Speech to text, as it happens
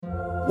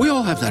We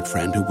all have that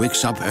friend who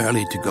wakes up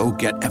early to go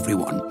get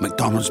everyone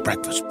McDonald's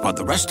breakfast, while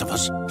the rest of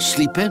us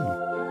sleep in.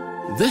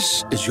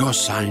 This is your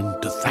sign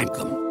to thank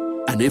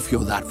them. And if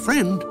you're that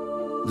friend,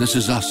 this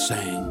is us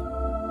saying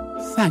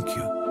thank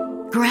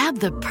you. Grab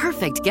the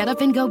perfect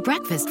get-up-and-go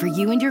breakfast for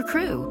you and your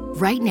crew.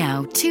 Right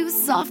now, 2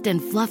 soft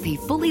and fluffy,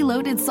 fully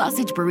loaded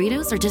sausage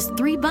burritos are just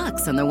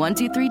 $3 on the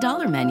 $1, $2,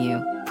 $3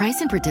 menu.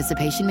 Price and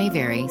participation may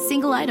vary.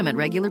 Single item at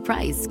regular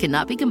price.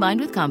 Cannot be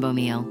combined with combo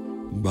meal.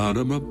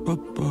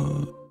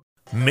 Ba-da-ba-ba-ba.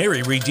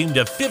 Mary redeemed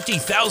a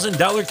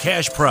 $50,000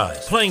 cash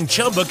prize playing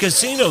Chumba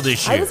Casino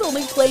this year. I was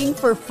only playing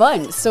for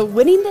fun, so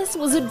winning this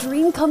was a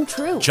dream come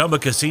true. Chumba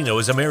Casino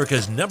is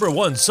America's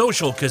 #1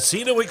 social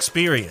casino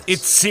experience.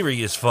 It's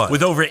serious fun.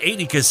 With over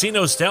 80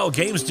 casino-style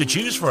games to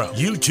choose from,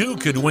 you too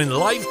could win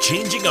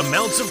life-changing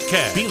amounts of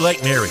cash. Be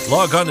like Mary.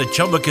 Log on to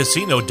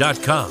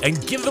ChumbaCasino.com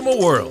and give them a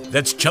whirl.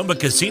 That's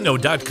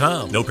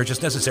ChumbaCasino.com. No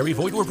purchase necessary.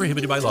 Void or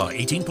prohibited by law.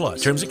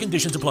 18+. Terms and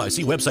conditions apply.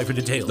 See website for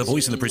details. The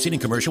voice in the preceding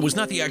commercial was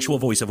not the actual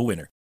voice of a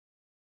winner.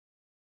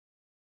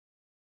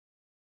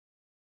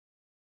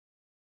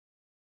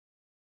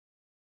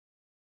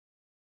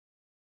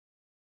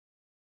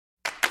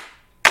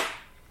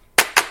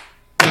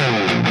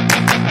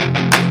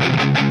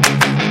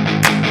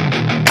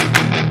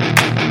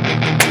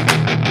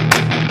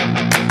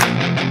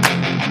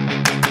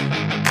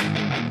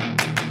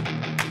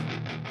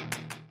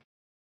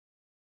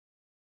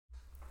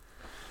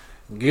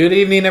 Good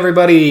evening,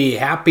 everybody.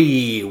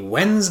 Happy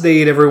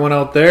Wednesday to everyone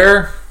out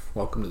there.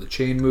 Welcome to the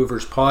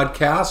Chainmovers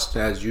podcast.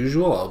 As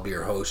usual, I'll be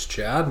your host,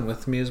 Chad, and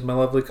with me is my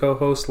lovely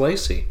co-host,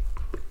 Lacey.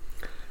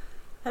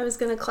 I was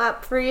going to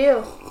clap for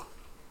you.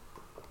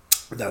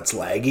 That's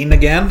lagging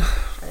again.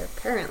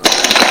 Apparently.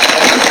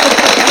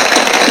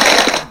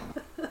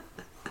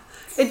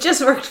 It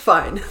just worked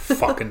fine.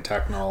 Fucking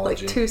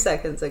technology. Like 2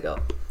 seconds ago.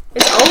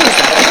 It's always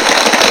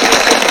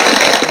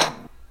that.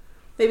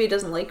 Maybe it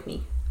doesn't like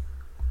me.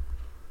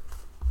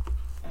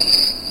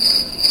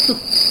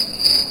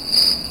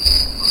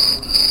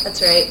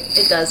 That's right,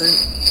 it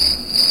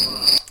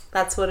doesn't.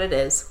 That's what it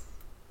is.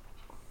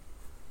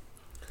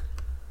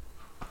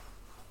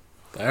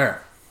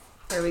 There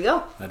we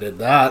go. I did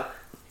that.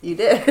 You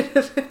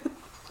did.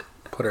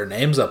 Put our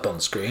names up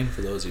on screen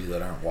for those of you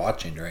that aren't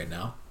watching right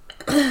now.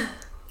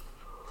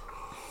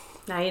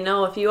 Now you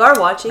know, if you are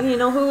watching, you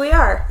know who we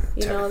are.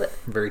 You know that.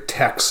 Very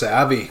tech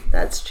savvy.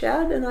 That's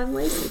Chad and I'm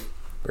Lacey.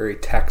 Very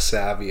tech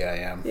savvy I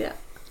am. Yeah.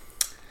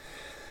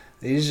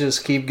 These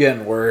just keep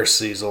getting worse,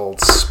 these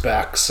old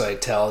specs, I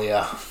tell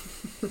ya.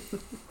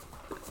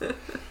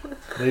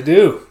 They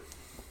do.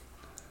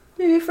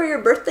 Maybe for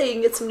your birthday you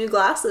can get some new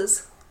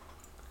glasses.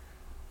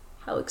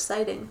 How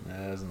exciting.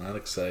 Yeah, isn't that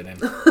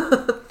exciting?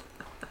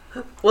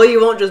 Well,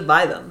 you won't just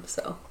buy them,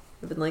 so.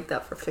 I've been like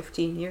that for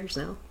 15 years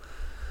now.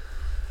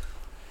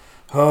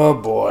 Oh,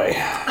 boy.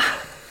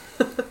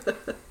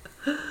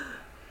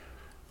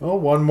 Oh,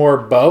 one more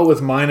bout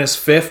with minus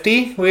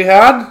 50 we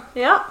had?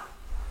 Yeah.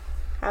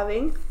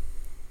 Having.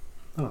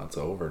 Oh, it's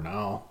over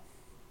now.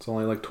 It's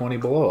only like 20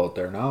 below out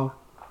there now.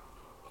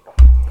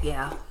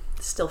 Yeah.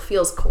 It still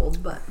feels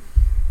cold, but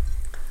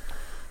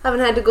haven't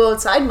had to go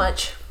outside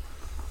much.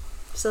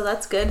 So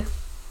that's good.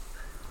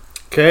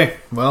 Okay,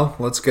 well,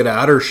 let's get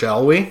at her,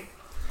 shall we?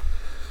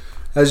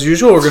 As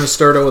usual, we're going to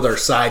start out with our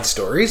side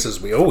stories,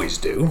 as we always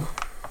do.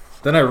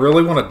 Then I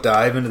really want to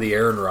dive into the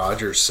Aaron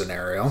Rodgers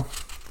scenario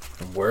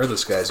and where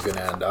this guy's going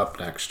to end up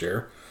next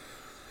year.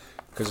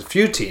 Because a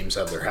few teams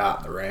have their hat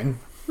in the ring.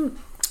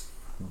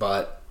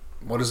 But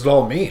what does it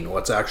all mean?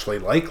 What's actually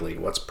likely?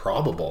 What's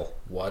probable?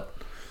 What?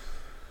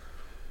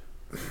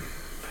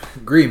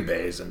 Green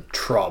Bay's in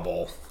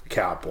trouble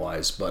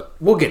cap-wise, but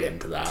we'll get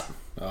into that.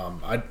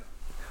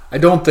 I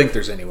don't think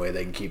there's any way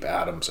they can keep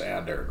Adams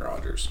and Aaron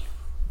Rodgers.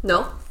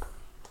 No?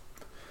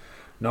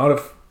 Not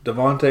if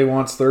Devontae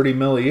wants $30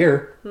 million a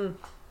year.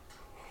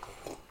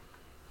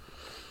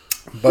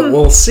 But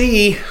we'll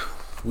see.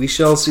 We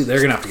shall see. They're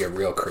going to have to get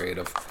real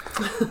creative.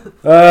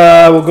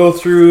 We'll go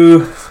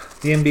through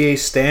the NBA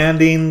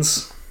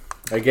standings.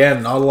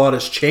 Again, not a lot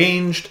has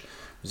changed. It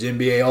was the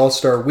NBA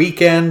All-Star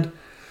Weekend.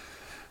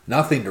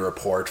 Nothing to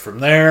report from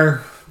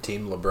there.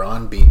 Team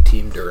LeBron beat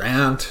Team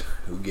Durant.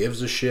 Who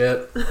gives a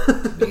shit?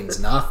 Means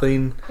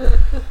nothing.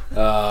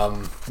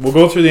 We'll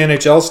go through the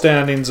NHL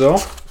standings, though.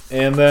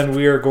 And then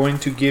we are going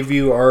to give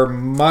you our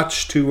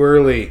much too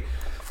early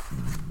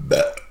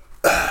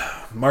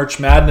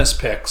March Madness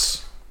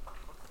picks.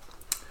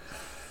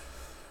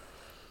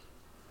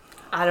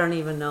 I don't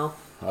even know.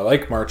 I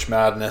like March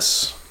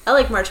Madness. I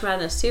like March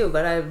Madness too,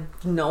 but I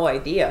have no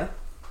idea.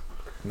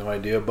 No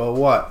idea about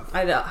what?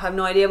 I have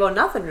no idea about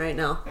nothing right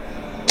now.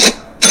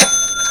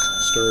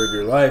 Story of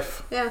your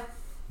life. Yeah.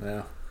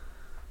 Yeah.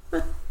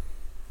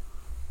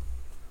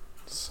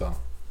 So.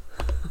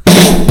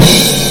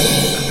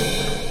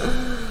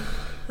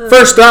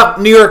 First up,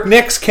 New York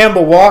Knicks,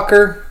 Kemba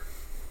Walker.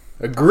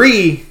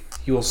 Agree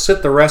he will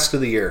sit the rest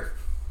of the year.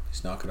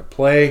 He's not going to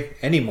play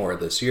anymore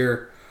this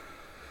year.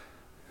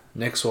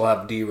 Knicks will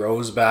have D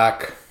Rose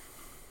back.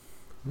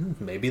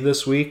 Maybe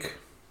this week.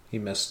 He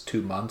missed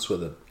 2 months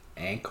with an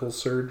ankle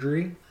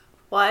surgery.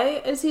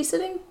 Why is he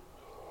sitting?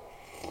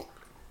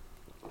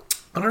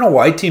 I don't know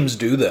why teams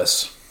do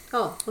this.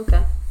 Oh,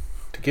 okay.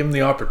 To give him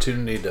the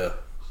opportunity to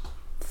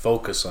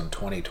focus on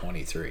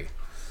 2023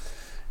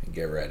 and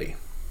get ready.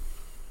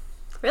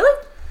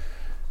 Really?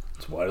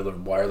 It's why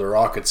are the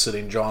Rockets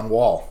sitting John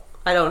Wall?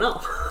 I don't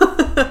know.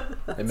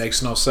 It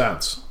makes no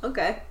sense.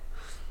 Okay.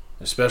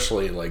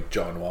 Especially like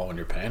John Wall when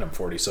you're paying him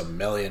 $40-some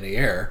million a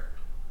year.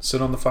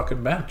 Sit on the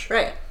fucking bench.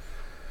 Right.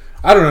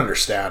 I don't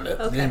understand it.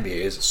 Okay. The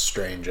NBA is a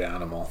strange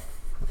animal.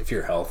 If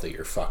you're healthy,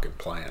 you're fucking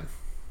playing.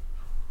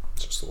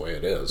 It's just the way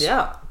it is.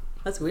 Yeah.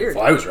 That's weird.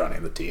 If I was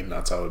running the team,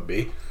 that's how it would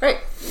be. Right.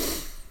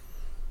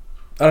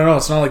 I don't know.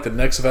 It's not like the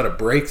Knicks have had a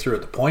breakthrough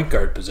at the point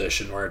guard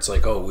position where it's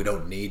like, oh, we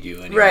don't need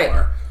you anymore.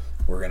 Right.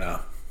 We're going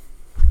to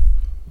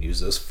use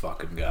this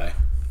fucking guy.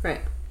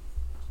 Right.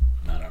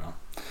 I don't know.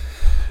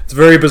 It's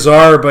very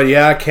bizarre, but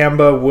yeah,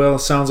 Kemba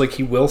sounds like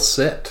he will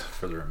sit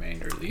for the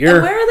remainder of the year.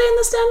 And where are they in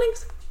the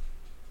standings?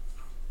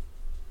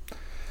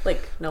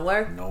 Like,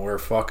 nowhere? Nowhere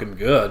fucking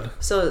good.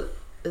 So,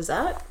 is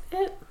that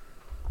it?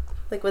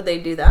 Like, would they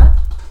do that?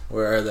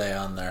 Where are they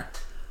on there?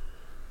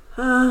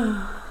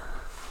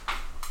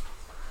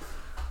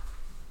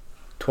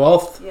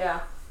 12th?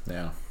 Yeah.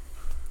 Yeah.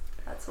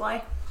 That's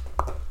why.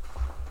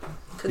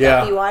 Could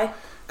that be why?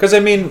 Because, I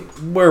mean,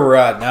 where we're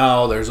at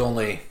now, there's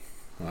only,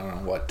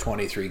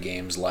 23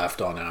 games left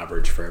on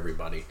average for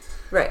everybody.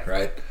 Right.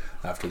 Right?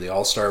 After the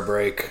All-Star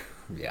break,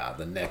 yeah,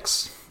 the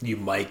Knicks, you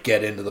might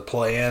get into the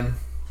play-in,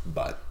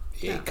 but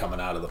you ain't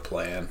coming out of the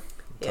play-in. I'll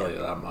tell you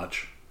that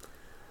much.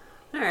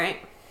 All right.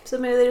 So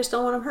maybe they just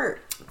don't want him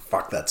hurt.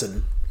 Fuck, that's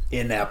an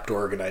inept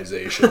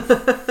organization.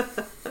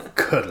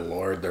 Good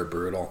Lord, they're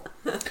brutal.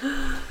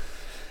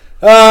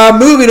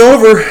 Moving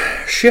over,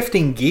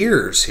 shifting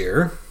gears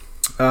here.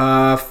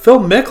 Phil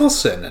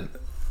Mickelson in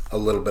a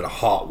little bit of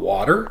hot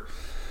water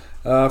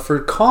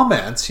for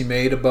comments he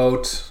made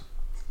about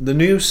the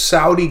new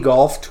Saudi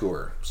golf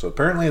tour. So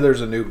apparently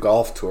there's a new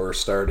golf tour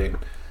starting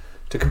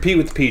to compete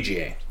with the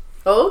PGA.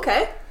 Oh,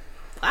 okay.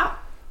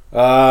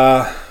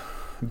 Wow.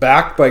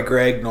 Backed by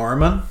Greg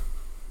Norman,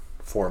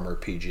 former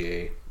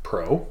PGA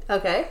pro.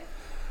 Okay.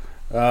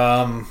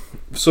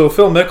 So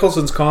Phil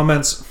Mickelson's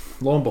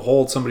comments, lo and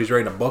behold, somebody's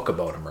writing a book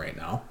about him right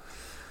now.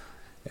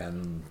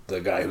 And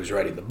the guy who's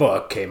writing the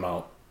book came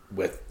out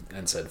with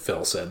and said,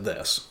 Phil said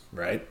this,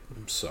 right?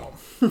 So,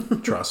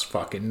 trust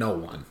fucking no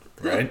one,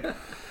 right?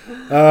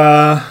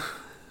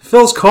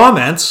 Phil's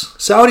comments,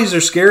 Saudis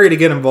are scary to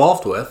get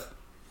involved with.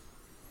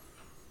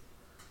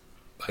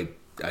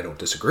 I don't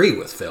disagree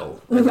with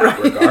Phil in that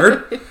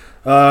regard.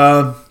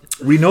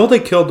 We know they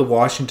killed the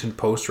Washington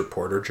Post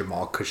reporter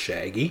Jamal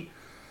Khashoggi,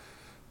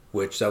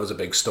 which that was a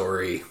big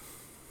story.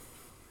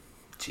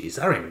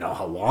 Jeez, I don't even know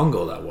how long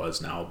ago that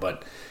was now,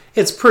 but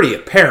it's pretty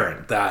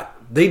apparent that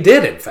they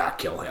did in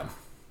fact kill him.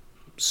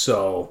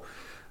 So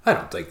I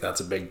don't think that's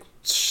a big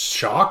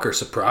shock or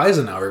surprise,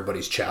 and now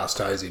everybody's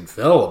chastising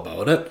Phil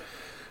about it.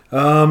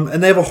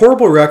 And they have a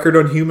horrible record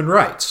on human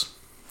rights.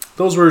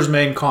 Those were his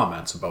main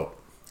comments about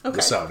the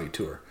Saudi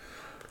tour.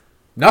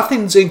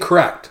 Nothing's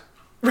incorrect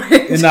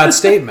in that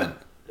statement.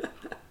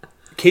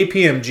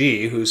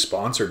 KPMG, who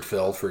sponsored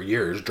Phil for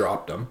years,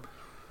 dropped him.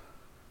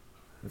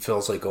 And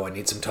Phil's like, oh, I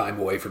need some time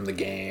away from the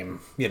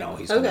game. You know,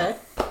 he's going to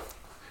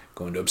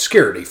go into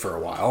obscurity for a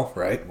while,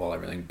 right? While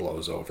everything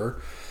blows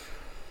over.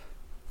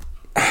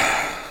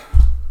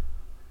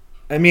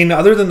 I mean,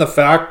 other than the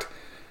fact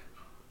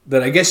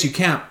that I guess you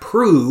can't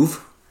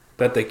prove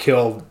that they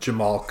killed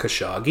Jamal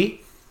Khashoggi,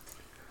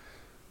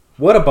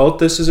 what about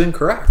this is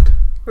incorrect?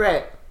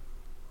 Right.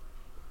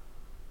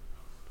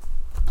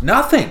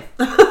 Nothing.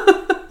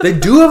 They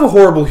do have a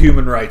horrible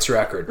human rights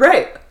record.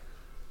 Right.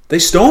 They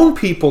stone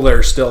people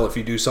there still if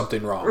you do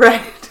something wrong.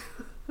 Right.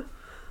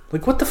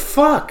 Like, what the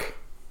fuck?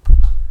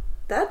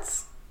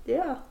 That's,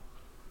 yeah.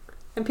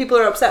 And people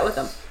are upset with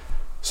them.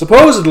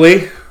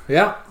 Supposedly,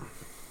 yeah.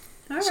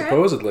 All right.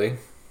 Supposedly.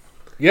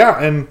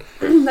 Yeah, and...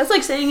 That's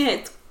like saying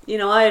it,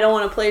 I don't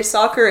want to play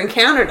soccer in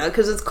Canada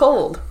because it's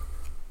cold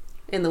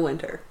in the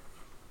winter.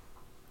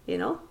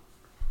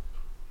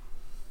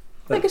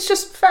 Like, it's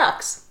just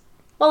facts.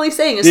 All he's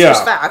saying is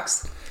just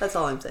facts. That's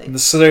all I'm saying. The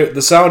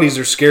Saudis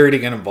are scary to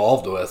get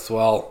involved with.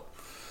 Well,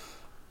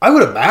 I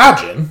would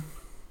imagine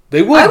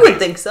they would. I would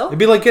think so. It'd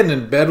be like getting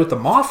in bed with the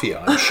mafia,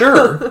 I'm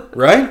sure.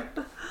 Right?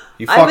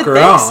 You fuck I would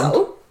around, think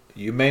so.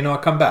 You may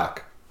not come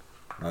back.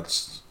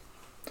 That's...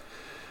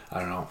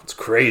 I don't know. It's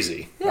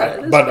crazy.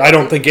 Yeah, but crazy. I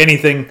don't think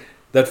anything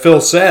that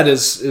Phil said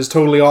is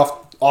totally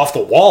off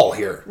the wall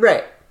here.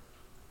 Right.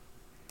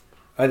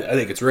 I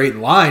think it's right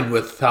in line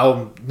with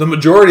how the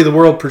majority of the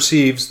world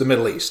perceives the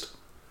Middle East.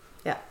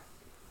 Yeah.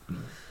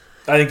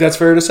 I think that's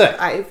fair to say.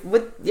 I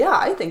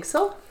think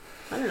so.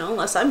 I don't know,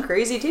 unless I'm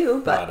crazy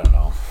too. But I don't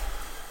know.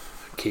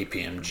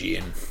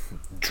 KPMG and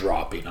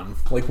dropping them.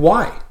 Like,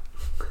 why?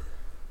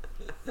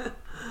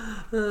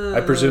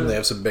 I presume they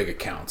have some big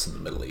accounts in the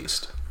Middle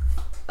East.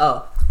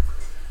 Oh.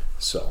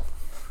 So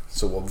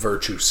we'll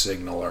virtue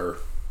signal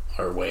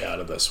our way out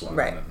of this one.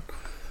 Right. And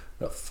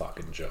a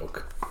fucking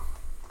joke.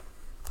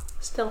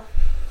 Still.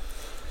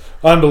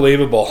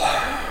 Unbelievable.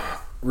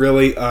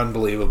 Really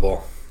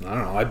unbelievable. I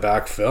don't know. I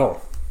back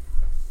Phil.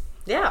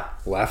 Yeah.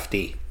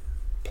 Lefty.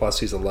 Plus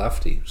he's a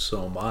lefty.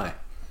 So am I.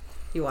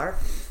 You are?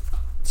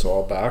 So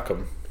I'll back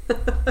him.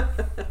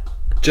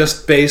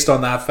 Just based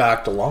on that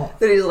fact alone.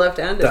 That he's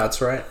left-handed.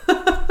 That's right.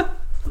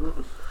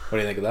 What do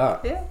you think of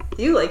that? Yeah.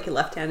 You like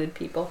left-handed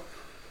people.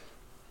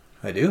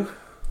 I do?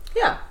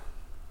 Yeah.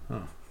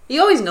 Oh.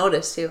 You always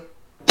notice, too.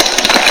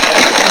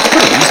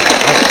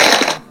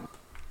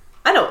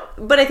 I know,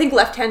 but I think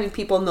left-handed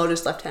people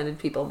notice left-handed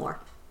people more.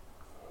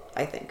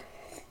 I think.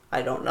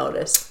 I don't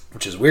notice.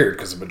 Which is weird,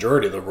 because the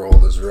majority of the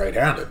world is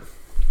right-handed.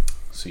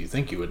 So you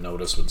think you would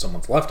notice when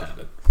someone's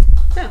left-handed.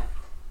 Yeah.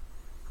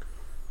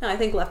 No, I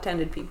think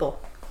left-handed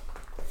people.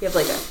 You have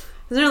like a... Isn't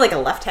there like a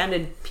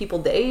left-handed people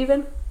day,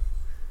 even?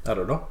 I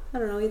don't know. I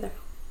don't know either.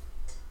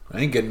 I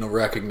ain't getting no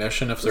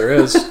recognition if there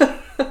is.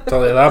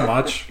 Tell you that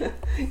much.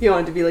 You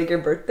want it to be like your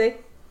birthday?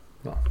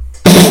 No.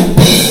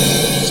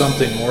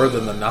 Something more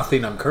than the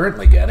nothing I'm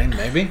currently getting,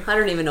 maybe. I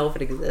don't even know if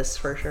it exists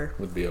for sure.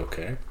 Would be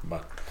okay,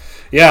 but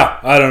yeah,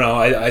 I don't know.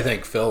 I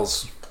think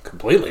Phil's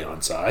completely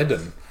onside,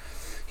 and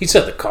he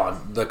said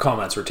the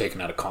comments were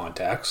taken out of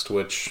context,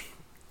 which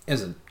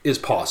is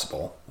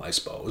possible, I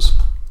suppose.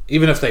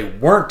 Even if they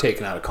weren't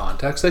taken out of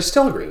context, I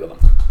still agree with him.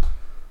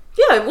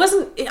 Yeah, it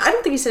wasn't. I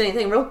don't think he said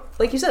anything real,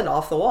 like you said,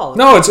 off the wall.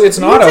 No, it's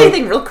not.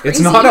 Anything real crazy. It's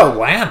not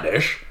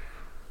outlandish.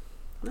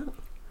 No.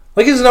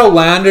 Like, is it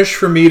outlandish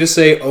for me to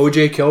say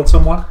OJ killed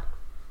someone?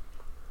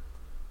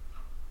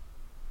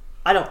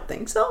 I don't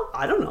think so.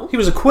 I don't know. He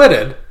was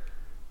acquitted,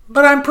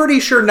 but I'm pretty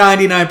sure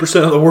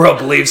 99% of the world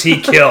believes he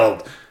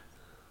killed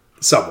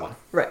someone.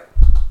 Right.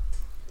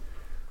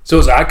 So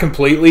is that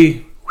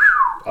completely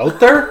out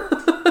there?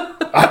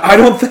 I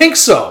don't think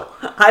so.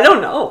 I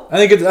don't know.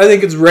 I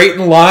think it's right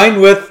in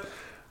line with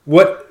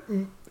what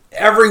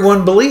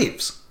everyone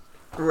believes.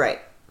 Right.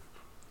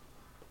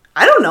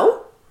 I don't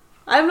know.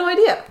 I have no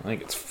idea. I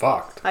think it's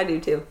fucked. I do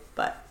too,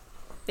 but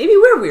maybe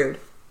we're weird.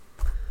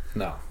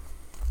 No.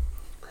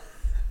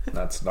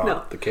 That's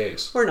not the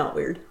case. We're not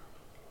weird.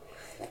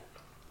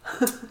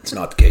 It's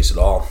not the case at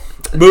all.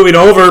 Moving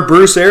over,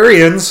 Bruce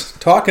Arians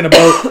talking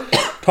about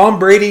Tom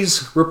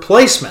Brady's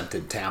replacement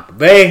in Tampa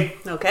Bay.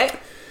 Okay.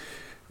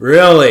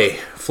 Really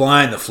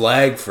flying the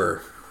flag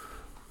for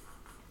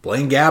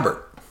Blaine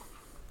Gabbert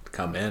to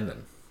come in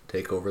and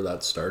take over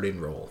that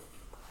starting role.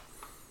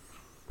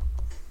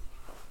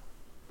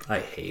 I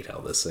hate how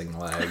this thing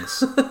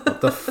lags.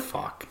 What the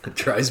fuck? It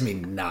drives me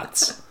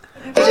nuts.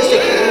 It's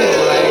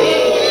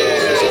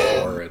just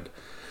horrid.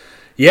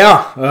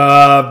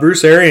 Yeah,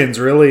 Bruce Arians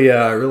really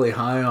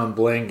high on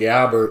Blaine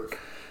Gabbert.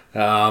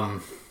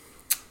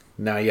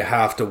 Now you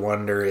have to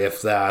wonder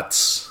if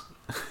that's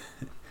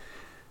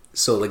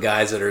so the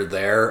guys that are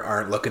there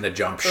aren't looking to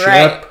jump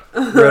ship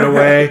right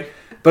away.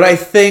 But I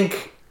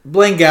think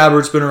Blaine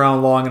Gabbert's been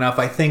around long enough.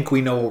 I think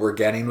we know what we're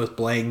getting with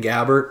Blaine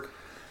Gabbert.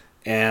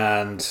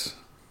 And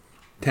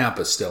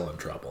Tampa's still in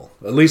trouble.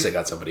 At least they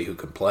got somebody who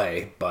can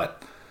play,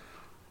 but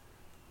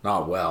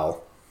not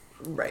well.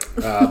 Right.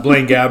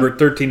 Blaine Gabbert,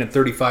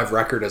 13-35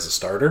 record as a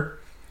starter.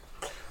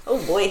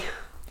 Oh boy.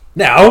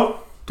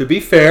 Now, to be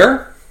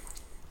fair,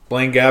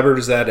 Blaine Gabbert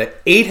has had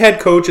 8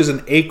 head coaches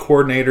and 8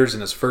 coordinators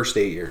in his first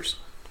 8 years.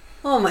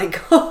 Oh my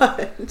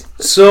god.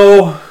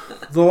 So,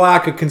 the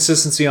lack of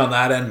consistency on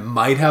that end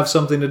might have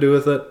something to do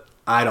with it.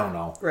 I don't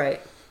know. Right.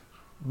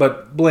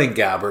 But Blaine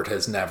Gabbert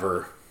has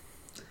never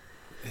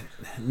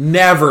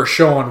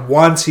shown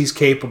once he's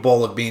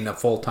capable of being a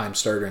full-time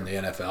starter in the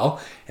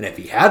NFL. And if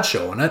he had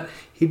shown it,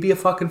 he'd be a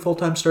fucking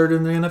full-time starter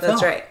in the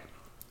NFL.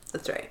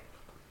 That's right.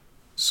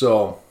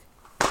 So,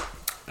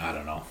 I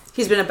don't know.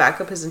 He's been a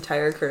backup his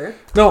entire career?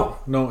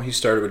 No, he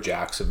started with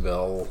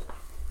Jacksonville.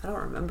 I don't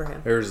remember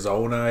him.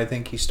 Arizona, I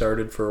think he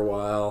started for a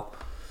while.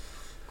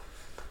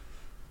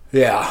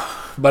 Yeah,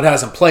 but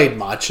hasn't played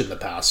much in the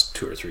past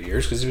 2 or 3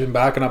 years because he's been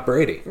backing up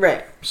Brady.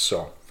 Right.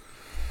 So,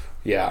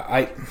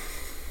 yeah,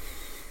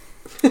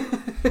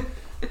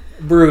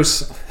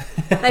 Bruce.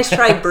 Nice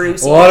try,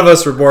 Bruce. A lot of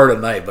us were bored at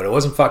night, but it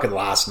wasn't fucking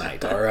last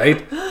night, all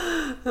right?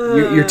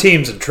 Your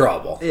team's in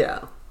trouble.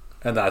 Yeah.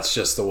 And that's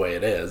just the way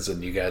it is,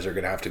 and you guys are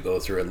going to have to go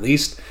through at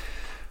least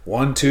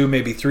 1, 2,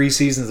 maybe 3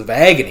 seasons of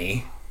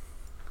agony,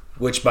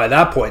 which by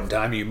that point in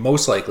time, you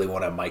most likely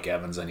won't have Mike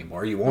Evans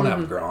anymore. You won't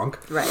have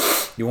Gronk.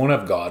 Right. You won't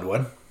have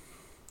Godwin.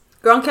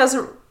 Gronk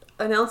hasn't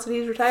announced that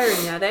he's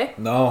retiring yet, eh?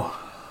 No.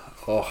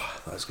 Oh,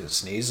 I was going to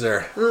sneeze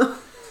there.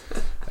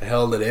 I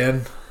held it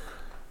in.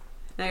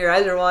 Now your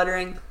eyes are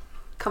watering.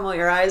 Come out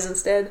your eyes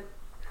instead.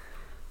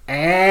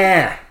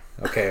 Okay,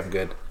 I'm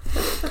good.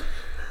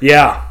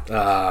 Yeah.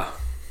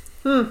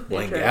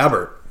 Blaine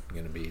Gabbert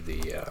going to be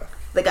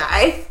the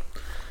guy?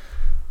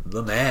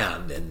 The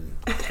man in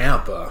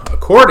Tampa,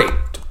 according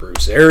to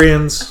Bruce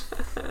Arians.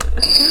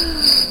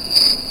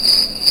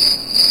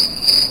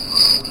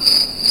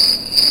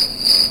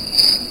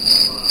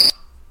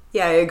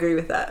 Yeah, I agree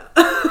with that.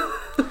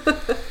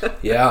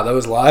 Yeah, that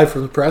was live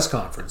from the press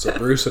conference. So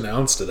Bruce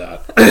announced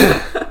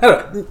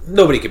that.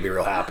 Nobody could be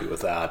real happy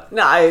with that.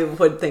 No, I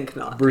would think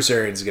not. Bruce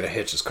Arians is going to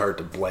hitch his cart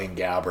to Blaine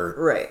Gabbert.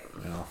 Right.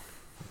 You know,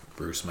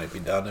 Bruce might be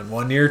done in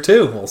 1 year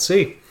too. We'll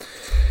see.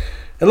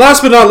 And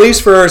last but not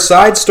least, for our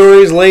side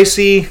stories,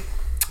 Lacey,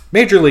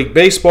 Major League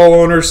Baseball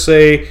owners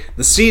say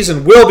the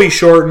season will be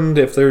shortened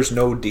if there's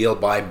no deal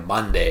by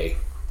Monday.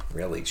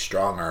 Really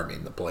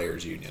strong-arming the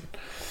players' union.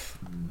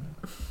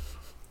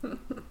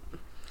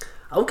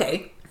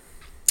 Okay.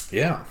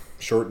 Yeah,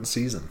 shortened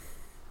season.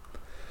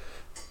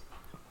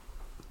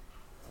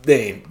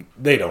 They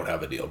don't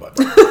have a deal by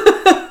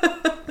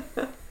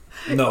Monday.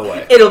 No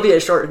way. It'll be a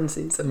shortened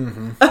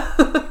season.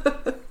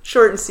 Mm-hmm.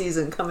 Shortened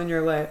season coming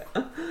your way.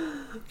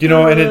 You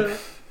know, and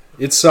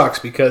it sucks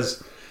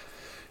because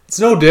it's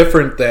no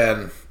different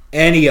than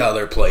any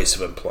other place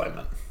of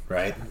employment,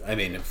 right? I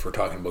mean, if we're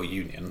talking about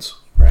unions,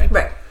 right?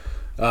 Right.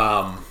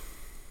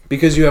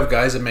 Because you have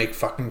guys that make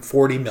fucking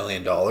 $40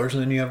 million and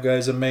then you have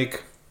guys that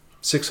make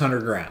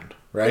 $600,000,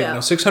 right? Yeah. Now,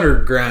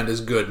 $600,000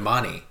 is good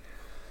money.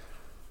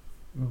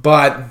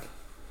 But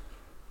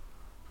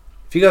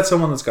if you got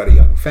someone that's got a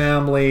young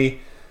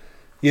family,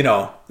 you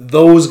know,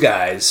 those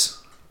guys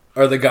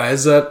are the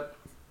guys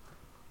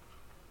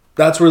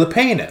that's where the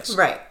pain is.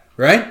 Right.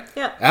 Right?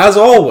 Yeah. As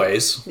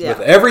always, Yeah. with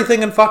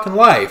everything in fucking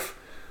life,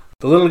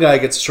 the little guy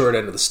gets the short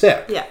end of the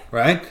stick. Yeah.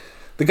 Right?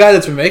 The guy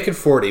that's been making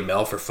 $40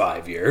 million for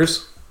 5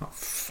 years, oh,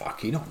 fuck,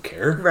 he don't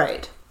care.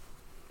 Right.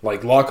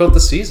 Like, lock out the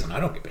season. I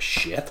don't give a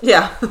shit.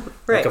 Yeah.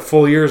 Right. Like, a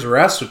full year's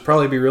rest would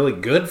probably be really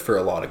good for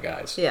a lot of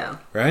guys. Yeah.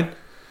 Right?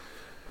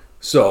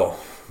 So,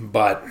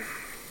 but,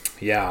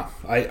 yeah,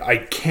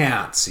 I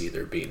can't see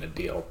there being a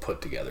deal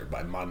put together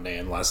by Monday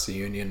unless the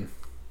union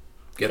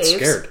gets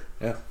Caves? scared.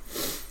 Yeah.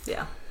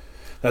 Yeah.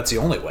 That's the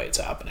only way it's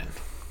happening.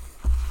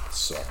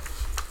 So,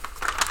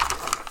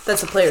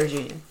 That's the players'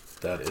 union.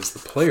 that is the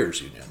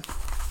Players Union.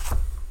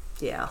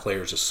 Yeah.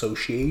 Players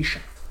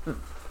Association.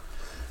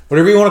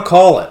 Whatever you want to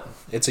call it,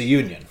 it's a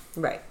union.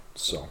 Right.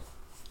 So,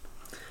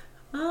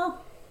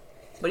 Well,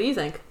 what do you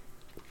think?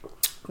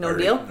 No I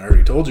deal?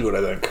 already told you what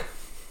I think.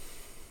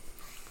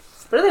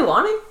 What are they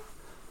wanting?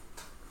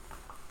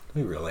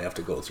 We really have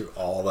to go through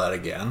all that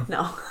again.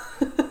 No.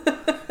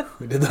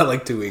 We did that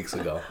like 2 weeks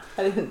ago.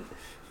 I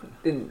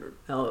didn't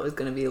know it was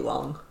going to be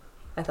long.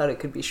 I thought it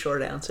could be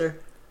short answer.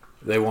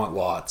 They want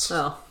lots.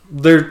 Oh.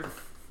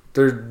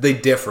 They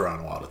differ on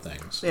a lot of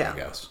things, Yeah. I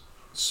guess.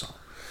 So,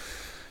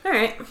 All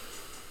right.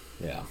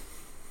 yeah.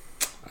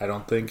 I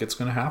don't think it's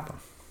going to happen.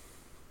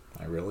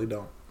 I really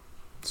don't.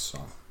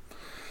 So,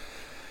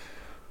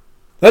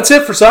 that's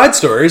it for side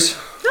stories.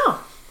 No.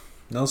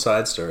 No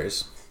side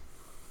stories.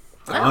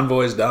 The Wow.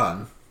 envoy's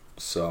done.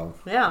 So,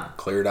 Yeah.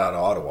 cleared out of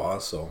Ottawa,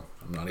 so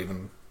I'm not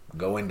even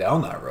going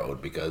down that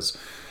road because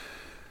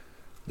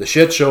the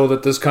shit show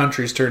that this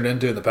country's turned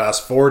into in the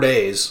past 4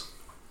 days,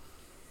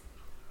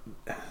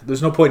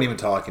 there's no point even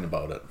talking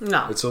about it.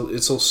 No. It's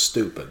so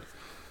stupid.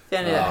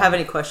 If you have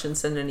any questions,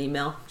 send an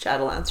email. Chad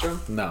will answer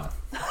them. No.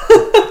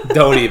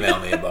 Don't email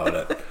me about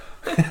it.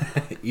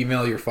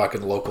 Email your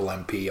fucking local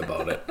MP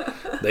about it.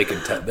 They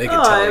can tell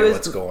you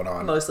what's going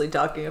on. Mostly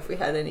talking if we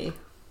had any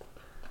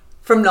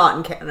from not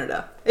in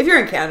Canada. If you're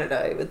in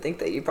Canada, I would think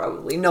that you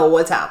probably know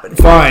what's happening.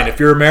 Fine. If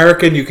you're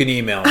American, you can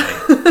email me.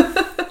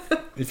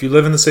 If you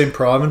live in the same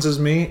province as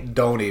me,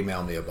 don't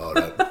email me about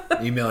it.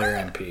 Email your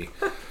MP.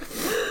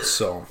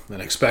 So,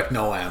 and expect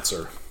no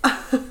answer.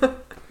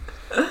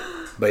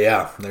 But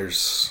yeah,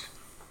 there's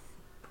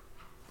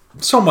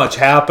so much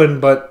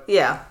happened, but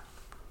Yeah.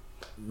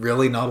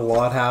 really not a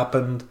lot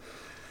happened.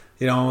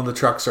 You know, the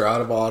trucks are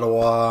out of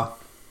Ottawa.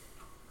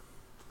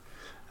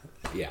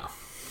 Yeah.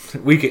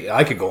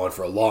 I could go on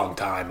for a long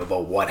time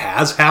about what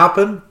has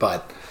happened,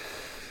 but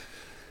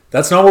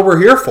that's not what we're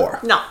here for.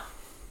 No.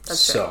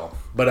 That's fair. So,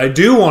 but I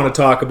do want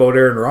to talk about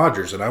Aaron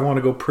Rodgers, and I want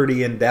to go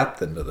pretty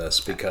in-depth into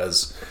this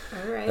because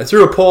All right. I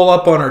threw a poll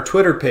up on our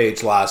Twitter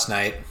page last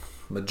night.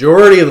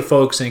 Majority of the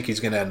folks think he's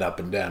going to end up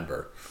in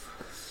Denver.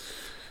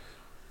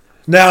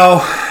 Now,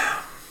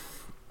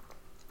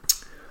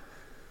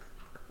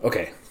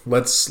 okay,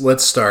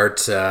 let's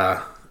start.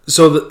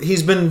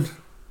 He's been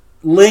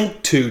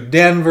linked to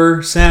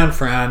Denver, San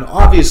Fran,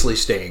 obviously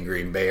stay in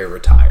Green Bay or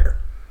retire.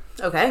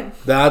 Okay.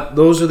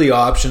 Those are the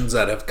options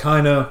that have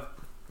kind of,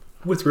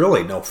 with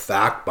really no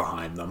fact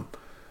behind them.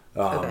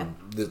 Okay.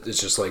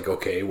 It's just like,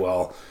 okay,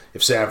 well,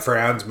 if San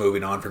Fran's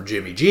moving on from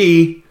Jimmy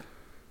G,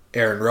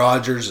 Aaron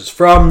Rodgers is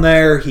from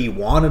there. He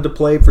wanted to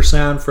play for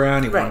San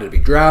Fran. He wanted to be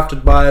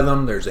drafted by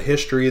them. There's a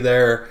history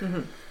there.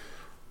 Mm-hmm.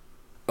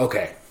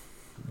 Okay.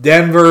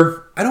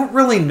 Denver, I don't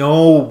really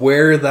know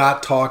where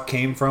that talk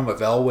came from, if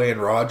Elway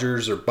and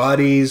Rodgers are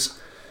buddies.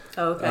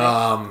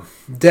 Okay.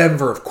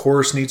 Denver, of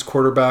course, needs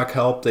quarterback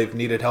help. They've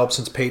needed help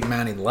since Peyton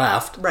Manning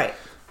left. Right.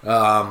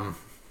 Yeah,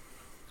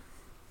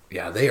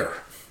 they are.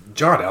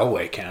 John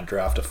Elway can't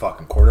draft a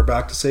fucking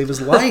quarterback to save his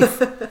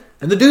life.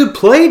 And the dude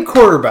played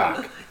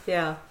quarterback.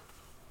 Yeah.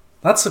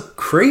 That's the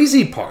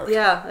crazy part.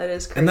 Yeah, that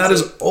is crazy. And that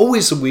is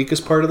always the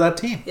weakest part of that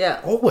team. Yeah.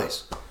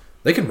 Always.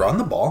 They can run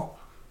the ball.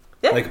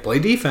 Yeah. They can play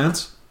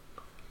defense.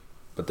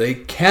 But they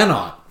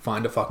cannot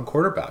find a fucking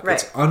quarterback.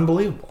 Right. It's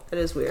unbelievable. It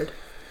is weird.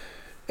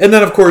 And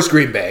then, of course,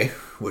 Green Bay,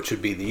 which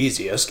would be the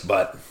easiest,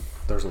 but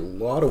there's a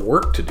lot of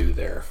work to do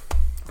there.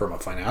 from a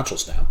financial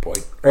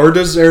standpoint. Or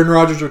does Aaron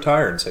Rodgers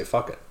retire and say,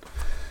 fuck it,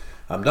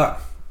 I'm done?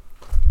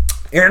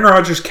 Aaron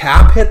Rodgers'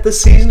 cap hit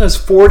this season is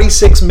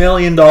 $46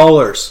 million.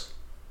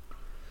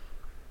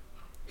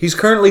 He's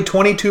currently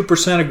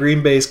 22% of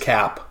Green Bay's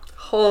cap.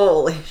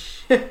 Holy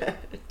shit.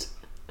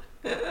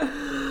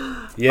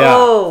 Yeah.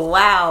 Oh,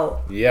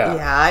 wow. Yeah.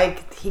 Yeah,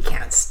 he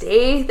can't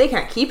stay. They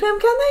can't keep him,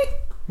 can they?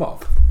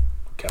 Well,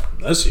 kept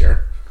him this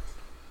year.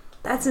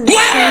 That's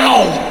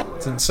insane.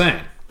 It's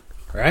insane,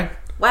 right?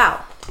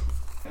 Wow.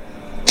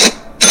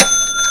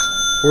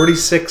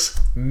 $46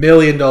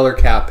 million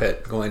cap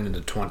hit going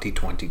into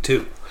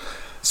 2022.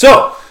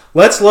 So,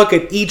 let's look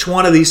at each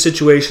one of these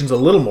situations a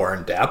little more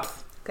in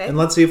depth. Okay. And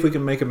let's see if we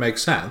can make it make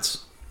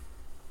sense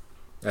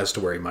as to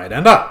where he might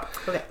end up.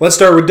 Okay. Let's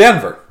start with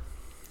Denver.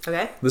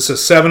 Okay. This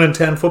is a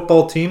 7-10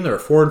 football team. They're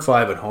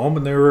 4-5 at home,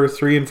 and they were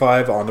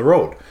 3-5 on the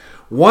road.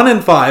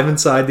 1-5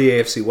 inside the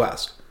AFC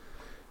West,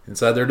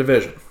 inside their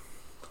division.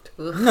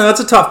 Oof. No, that's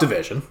a tough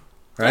division,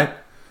 right?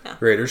 Yeah.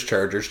 Raiders,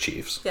 Chargers,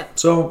 Chiefs. Yeah.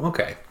 So,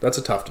 okay, that's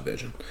a tough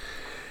division.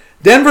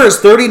 Denver has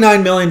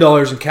 $39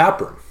 million in cap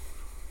room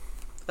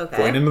Okay.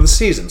 going into the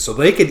season, so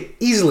they could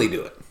easily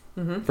do it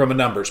from a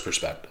numbers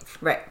perspective.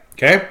 Right.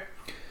 Okay?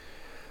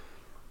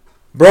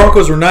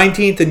 Broncos were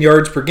 19th in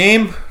yards per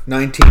game,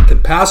 19th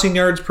in passing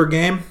yards per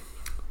game,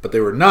 but they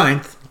were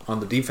 9th on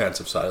the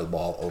defensive side of the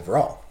ball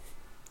overall.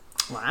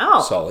 Wow.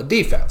 Solid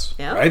defense,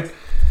 Yeah. right?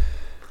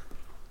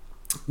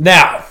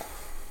 Now,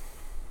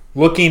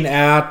 looking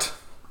at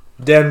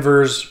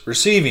Denver's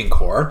receiving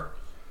core,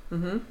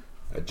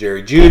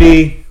 Jerry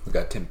Jeudy, we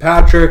got Tim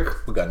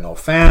Patrick, we got Noah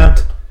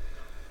Fant.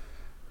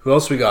 Who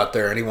else we got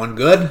there? Anyone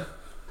good?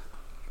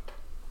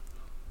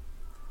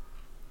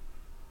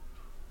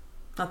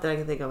 Not that I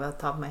can think of off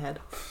the top of my head.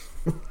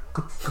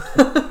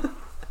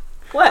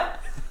 What?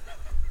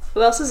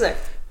 Who else is there?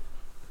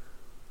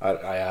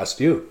 I asked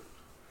you.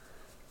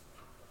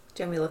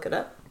 Do you want me to look it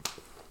up?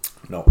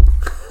 No.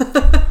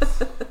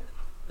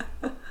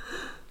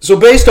 So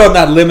based on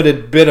that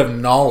limited bit of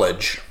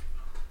knowledge,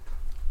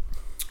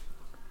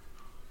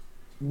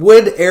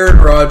 would Aaron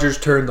Rodgers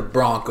turn the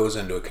Broncos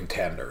into a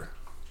contender?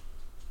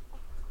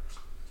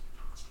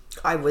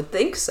 I would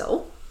think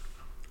so.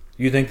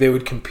 You think they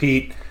would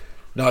compete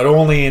not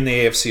only in the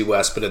AFC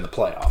West, but in the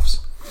playoffs?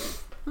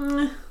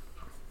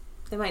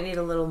 They might need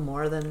a little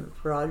more than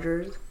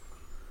Rodgers.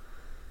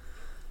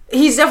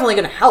 He's definitely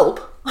going to help.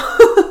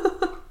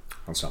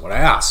 That's not what I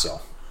asked,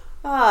 so.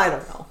 I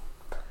don't know.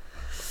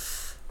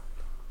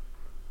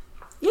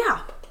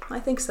 Yeah, I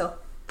think so.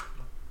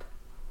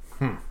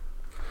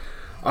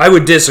 I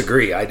would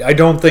disagree. I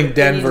don't think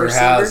Denver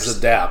has receivers?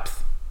 the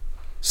depth.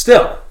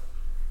 Still,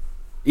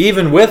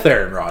 even with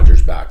Aaron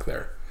Rodgers back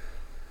there,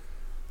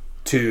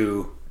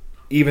 to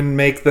even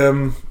make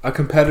them a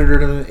competitor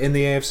in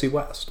the AFC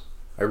West.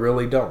 I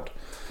really don't.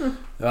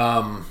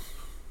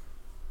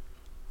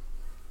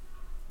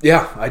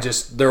 Yeah,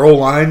 their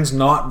O-line's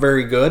not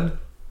very good.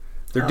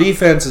 Their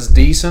defense is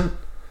decent.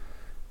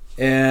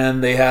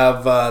 And they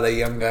have the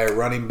young guy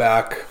running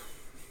back.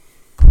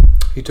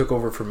 He took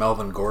over for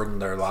Melvin Gordon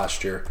there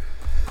last year.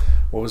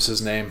 What was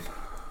his name?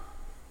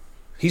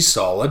 He's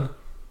solid.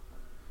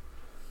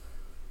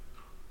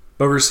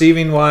 But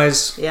receiving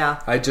wise, Yeah.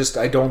 I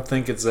don't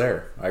think it's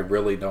there. I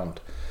really don't.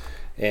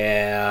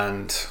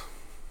 And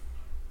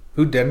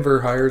who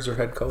Denver hires their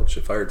head coach?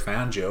 They fired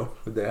Fangio.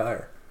 Who'd they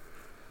hire?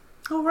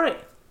 Oh, right.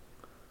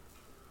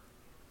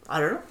 I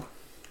don't know.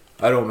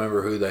 I don't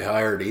remember who they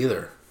hired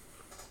either.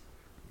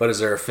 But is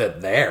there a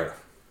fit there?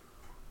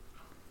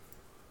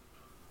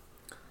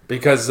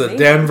 Because the Maybe.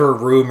 Denver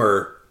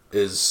rumor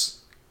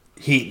is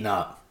heating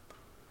up.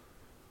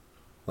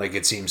 Like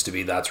it seems to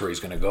be that's where he's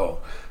going to go.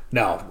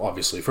 Now,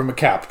 obviously, from a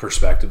cap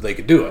perspective, they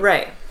could do it.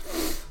 Right.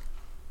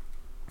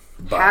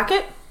 But-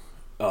 Hackett?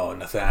 Oh,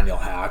 Nathaniel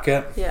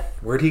Hackett? Yeah.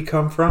 Where'd he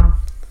come from?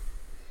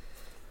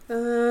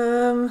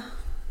 Um.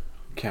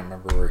 Can't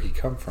remember where he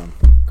come from.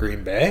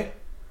 Green Bay?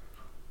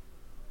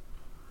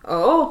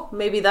 Oh,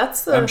 maybe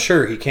that's the. I'm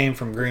sure he came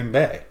from Green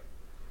Bay.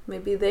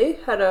 Maybe they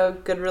had a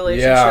good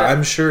relationship.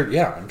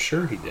 Yeah, I'm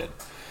sure he did.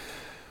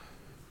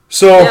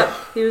 So, Yep,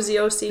 he was the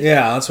OC.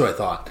 yeah, that's what I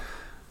thought.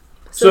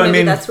 So I maybe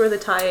mean- that's where the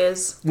tie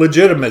is.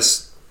 Legitimate,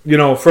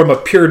 from a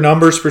pure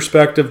numbers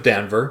perspective,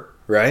 Denver,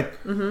 right?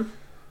 Mm-hmm.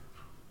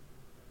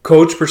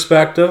 Coach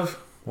perspective,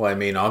 well, I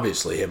mean,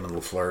 obviously him and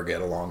LaFleur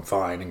get along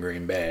fine in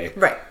Green Bay.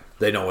 Right.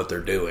 They know what they're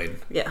doing.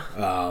 Yeah.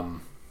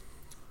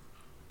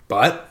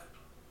 But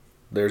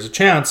there's a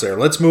chance there.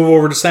 Let's move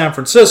over to San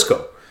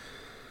Francisco.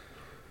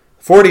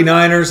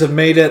 49ers have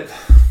made it.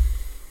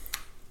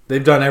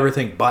 They've done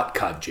everything but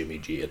cut Jimmy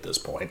G at this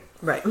point.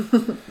 Right.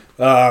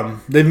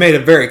 They've made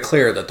it very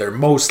clear that they're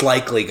most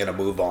likely going to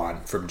move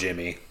on from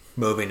Jimmy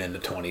moving into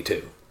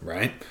 22,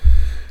 right?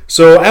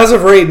 So as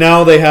of right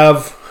now, they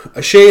have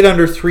a shade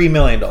under $3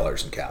 million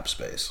in cap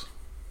space.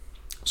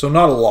 So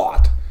not a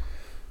lot.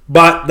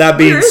 But that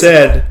being is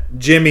said,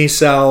 Jimmy's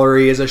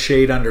salary is a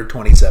shade under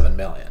 $27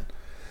 million.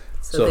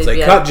 So if they'd they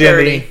be at cut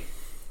 30. Jimmy,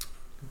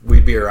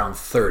 we'd be around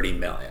 $30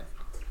 million.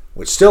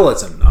 which still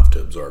isn't enough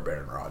to absorb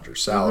Aaron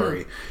Rodgers'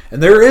 salary.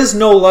 And there is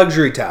no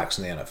luxury tax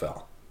in the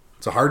NFL.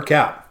 It's a hard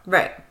cap.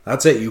 Right.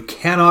 That's it. You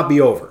cannot be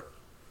over.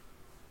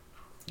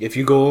 If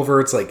you go over,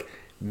 it's like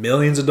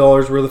millions of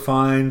dollars worth of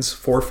fines,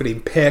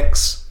 forfeiting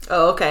picks.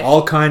 Oh, okay.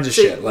 All kinds of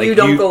shit. Like you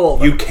don't go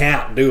over. You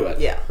can't do it.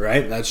 Yeah.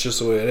 Right? That's just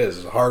the way it is.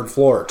 It's a hard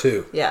floor,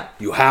 too. Yeah.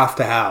 You have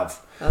to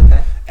have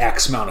Okay.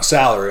 X amount of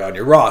salary on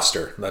your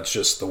roster. That's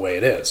just the way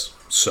it is.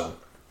 So.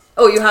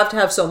 Oh, you have to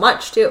have so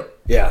much, too.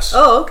 Yes.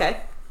 Oh,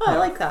 okay. Oh, I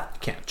like that. You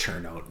can't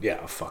churn out,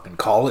 a fucking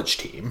college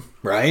team,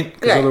 right?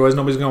 Because Right. otherwise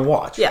nobody's going to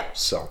watch. Yeah.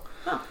 So.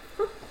 Oh.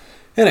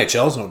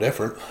 NHL's no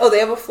different. Oh, they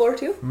have a floor,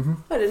 too? Mm-hmm.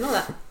 I didn't know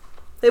that.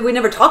 We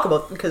never talk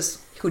about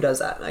because who does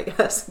that, I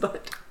guess.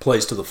 But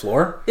Plays to the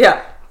floor.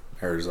 yeah.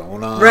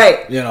 Arizona.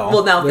 Right.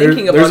 Well, now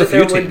thinking about it,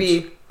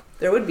 teams.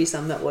 there would be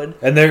some that would.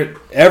 And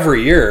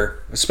every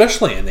year,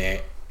 especially in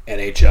the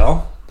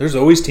NHL, there's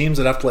always teams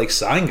that have to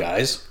sign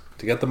guys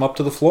to get them up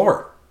to the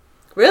floor.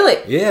 Really?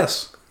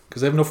 Yes,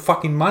 because they have no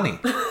fucking money.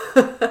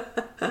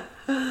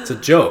 It's a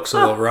joke, so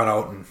they'll run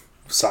out and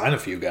sign a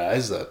few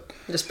guys that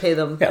Just pay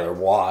them. yeah, they're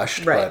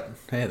washed, Right.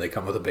 but hey, they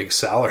come with a big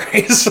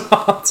salary, so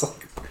it's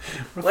like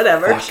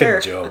Whatever, fucking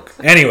sure. joke.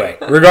 Anyway,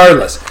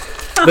 regardless,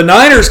 the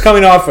Niners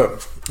coming off an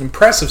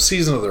impressive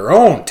season of their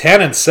own,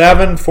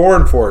 10-7,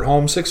 4-4 at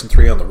home,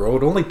 6-3 on the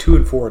road, only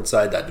 2-4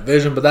 inside that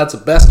division, but that's the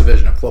best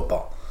division in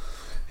football,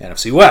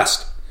 NFC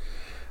West.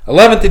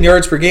 11th in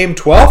yards per game,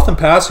 12th in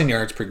passing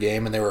yards per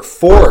game, and they were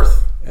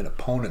 4th in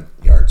opponent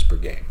yards per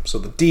game. So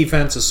the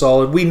defense is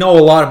solid. We know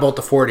a lot about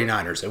the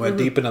 49ers. They went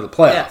deep into the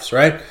playoffs,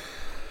 right?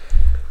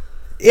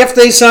 If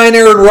they sign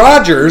Aaron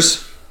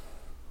Rodgers,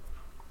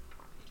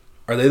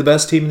 are they the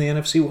best team in the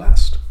NFC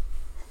West?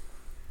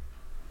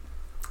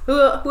 Who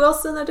else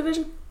is in that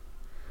division?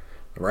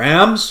 The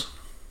Rams,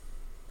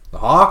 the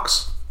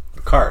Hawks,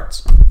 the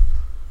Cards.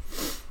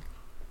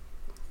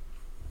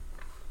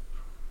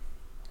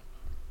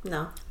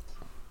 No.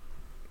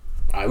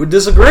 I would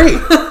disagree.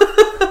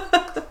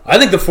 I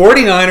think the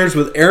 49ers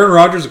with Aaron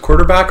Rodgers at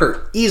quarterback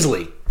are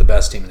easily the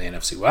best team in the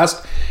NFC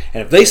West.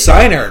 And if they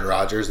sign Aaron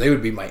Rodgers, they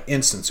would be my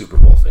instant Super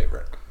Bowl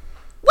favorite.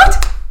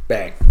 What?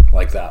 Bang.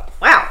 Like that.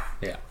 Wow.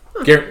 Yeah.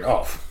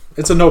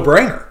 It's a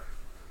no-brainer.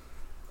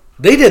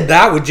 They did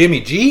that with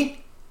Jimmy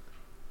G.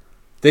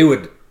 They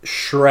would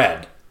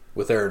shred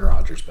with Aaron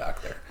Rodgers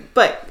back there.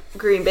 But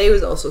Green Bay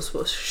was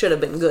also should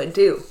have been good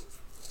too.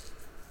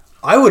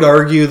 I would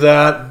argue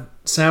that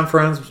San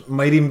Fran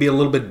might even be a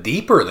little bit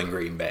deeper than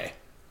Green Bay.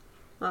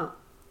 Oh.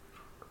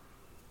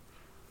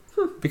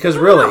 Because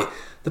really,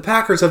 the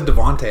Packers have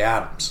Devontae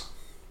Adams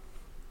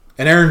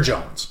and Aaron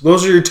Jones.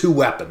 Those are your two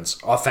weapons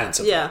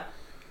offensively. Yeah.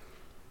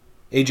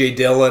 A.J.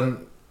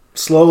 Dillon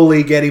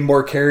slowly getting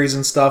more carries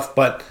and stuff,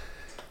 but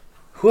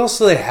who else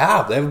do they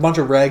have? They have a bunch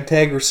of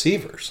ragtag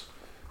receivers.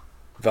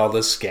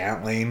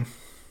 Valdez-Scantling.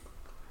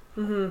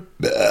 Mm-hmm.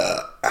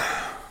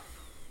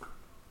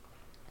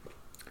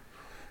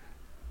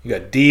 You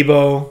got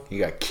Debo. You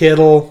got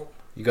Kittle.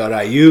 You got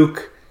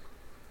Ayuk.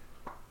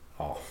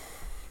 Oh,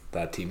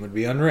 that team would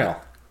be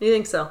unreal. You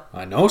think so?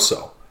 I know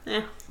so.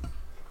 Yeah.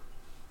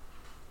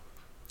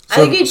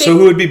 So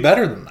who would be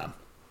better than them?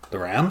 The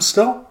Rams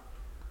still?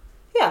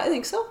 Yeah, I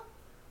think so.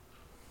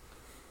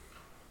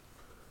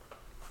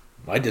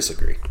 I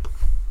disagree.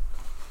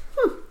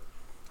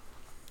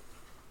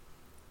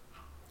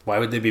 Why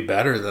would they be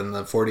better than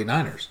the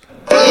 49ers?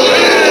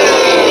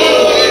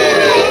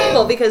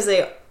 Well, because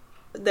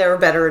they're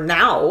better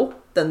now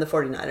than the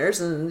 49ers,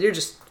 and you're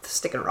just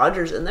sticking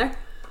Rodgers in there.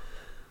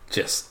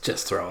 Just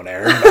throwing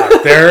Aaron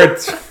back there.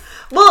 It's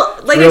Well,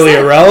 like really I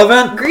said,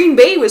 irrelevant. Green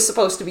Bay was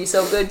supposed to be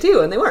so good too,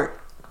 and they weren't.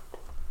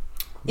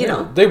 You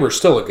know, They were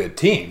still a good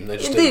team. They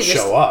just didn't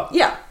show up.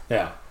 Yeah.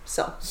 Yeah.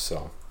 So,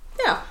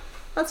 Yeah.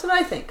 that's what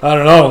I think. I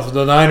don't know. If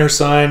the Niners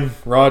sign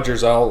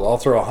Rodgers, I'll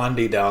throw a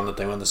hundy down that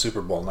they win the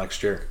Super Bowl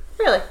next year.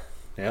 Really?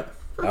 Yep.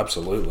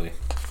 Absolutely.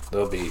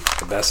 They'll be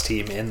the best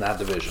team in that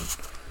division.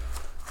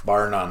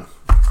 Bar none.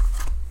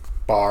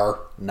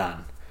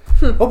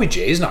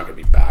 OBJ's not going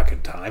to be back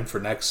in time for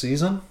next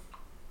season.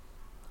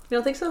 You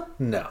don't think so?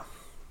 No.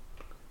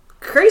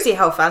 Crazy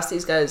how fast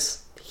these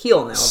guys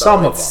heal now. Though.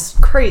 Some of It's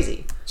them.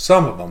 crazy.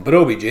 Some of them. But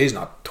OBJ's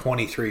not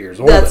 23 years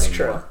old That's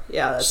anymore. true.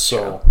 Yeah, that's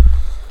So, true.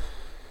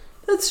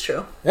 That's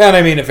true. and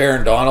I mean, if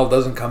Aaron Donald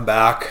doesn't come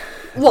back,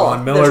 Well,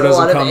 Von Miller there's a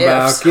lot doesn't of come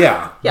ifs. back,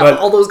 yeah. Yeah, but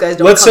all those guys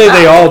don't let's come say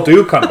they back. all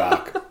do come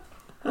back.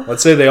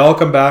 Let's say they all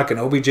come back and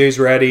OBJ's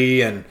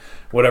ready and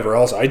whatever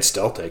else. I'd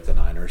still take the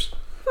Niners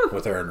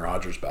with Aaron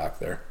Rodgers back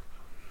there.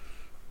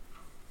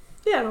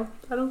 Yeah,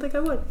 I don't think I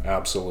would.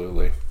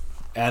 Absolutely.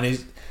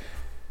 And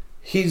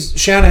he's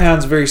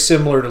Shanahan's very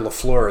similar to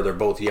LaFleur. They're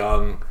both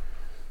young.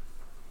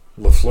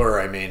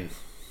 LaFleur, I mean,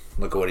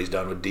 look at what he's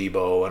done with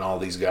Debo and all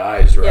these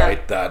guys,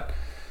 right?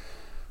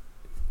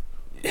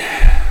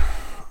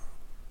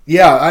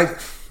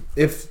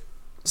 If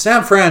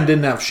San Fran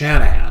didn't have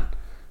Shanahan,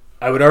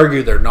 I would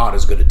argue they're not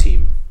as good a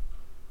team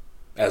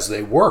as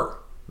they were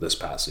this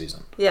past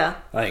season. Yeah.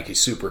 I think he's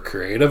super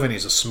creative and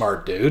he's a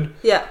smart dude.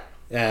 Yeah.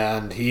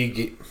 And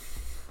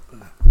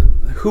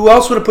who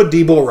else would have put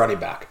Debo at running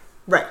back?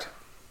 Right.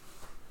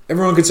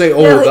 Everyone could say,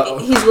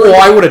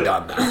 I would have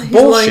done that. He's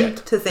Bullshit. willing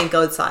to think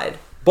outside.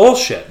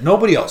 Bullshit.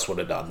 Nobody else would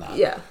have done that.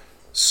 Yeah.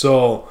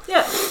 So,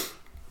 yeah.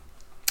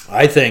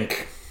 I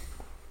think,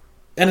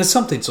 and it's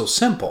something so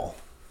simple.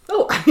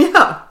 Oh,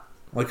 yeah.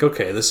 Like,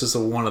 okay, this is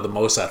one of the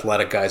most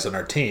athletic guys on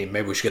our team.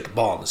 Maybe we should get the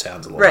ball in his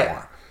hands a little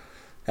more.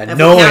 And if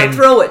knowing, we can't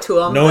throw it to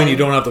him, knowing you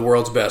don't have the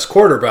world's best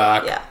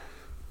quarterback, yeah.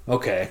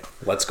 Okay,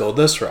 let's go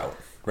this route,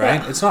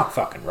 right? Yeah. It's not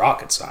fucking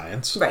rocket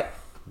science. Right.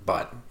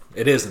 But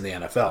it is in the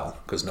NFL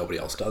because nobody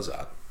else does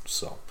that.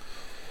 So.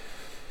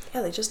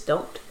 Yeah, they just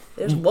don't.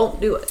 They just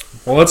won't do it.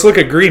 Well, let's look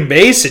at Green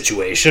Bay's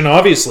situation.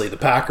 Obviously, the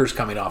Packers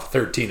coming off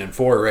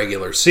 13-4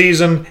 regular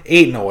season,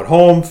 8-0 at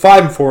home,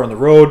 5-4 on the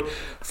road,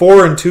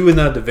 4-2 in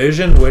that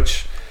division.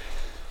 Which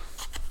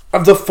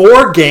of the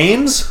 4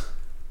 games,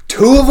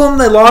 2 of them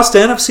they lost to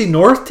NFC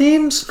North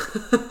teams.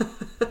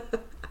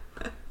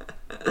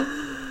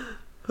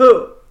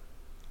 Who?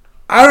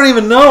 I don't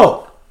even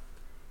know.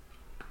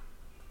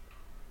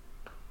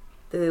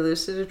 Did they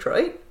lose to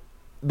Detroit?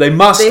 They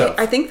must have.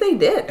 I think they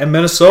did. And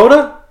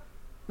Minnesota?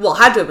 Well,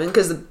 had to have been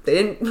because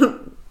they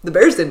didn't. The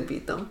Bears didn't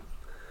beat them.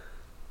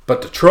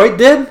 But Detroit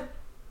did?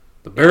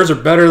 The Bears are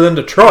better than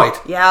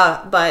Detroit.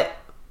 Yeah, but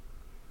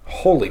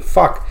holy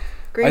fuck.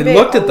 Green Bay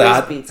looked at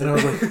that and I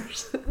was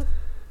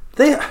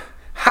like,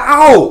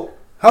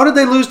 How did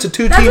they lose to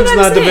 2 teams in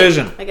that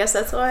division? I guess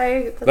that's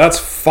why. That's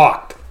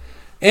fucked.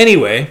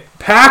 Anyway,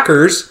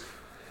 Packers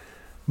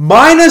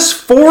minus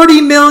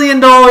 $40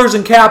 million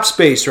in cap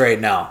space right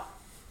now.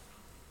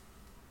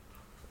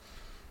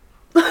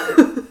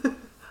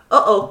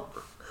 Uh-oh.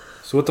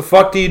 So what the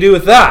fuck do you do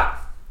with that?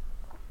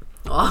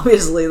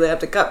 Obviously, they have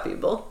to cut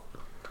people.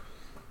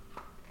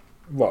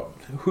 Well,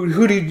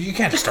 who do you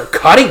can't just start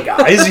cutting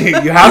guys.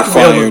 You have to be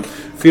able to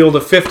field a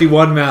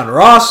 51-man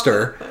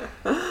roster.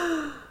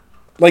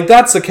 Like,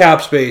 that's the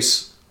cap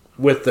space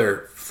with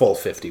their full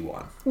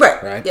 51.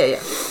 Right? Yeah.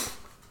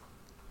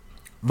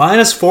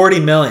 Minus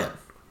 $40 million.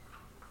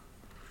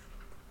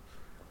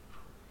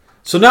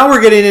 So now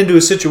we're getting into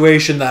a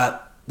situation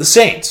that the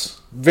Saints,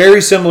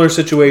 very similar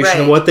situation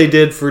to what they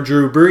did for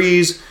Drew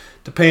Brees,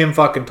 to pay him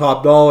fucking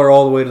top dollar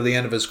all the way to the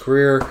end of his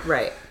career.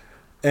 Right.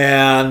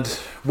 And,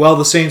 well,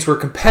 the Saints were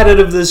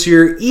competitive this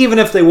year, even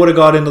if they would have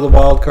got into the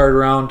wild card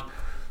round.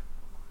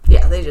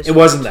 Yeah, they just... It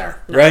wasn't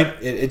there, right?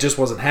 It just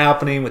wasn't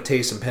happening with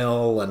Taysom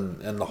Hill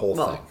and the whole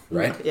thing,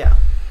 right? Yeah.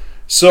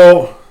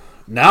 So,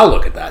 now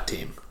look at that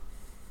team.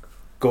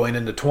 Going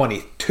into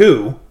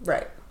 22.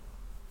 Right.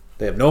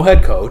 They have no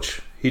head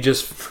coach. He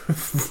just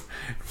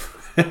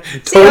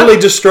totally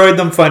destroyed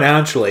them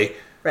financially.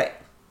 Right.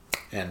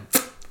 And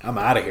I'm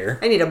out of here.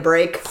 I need a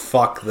break.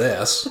 Fuck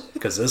this,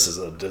 because this is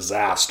a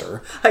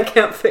disaster. I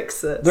can't fix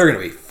this. They're going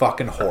to be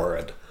fucking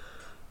horrid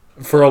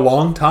for a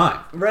long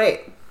time.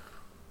 Right.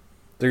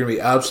 They're going to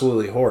be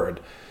absolutely horrid.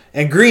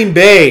 And Green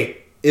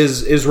Bay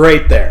is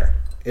right there.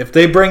 If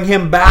they bring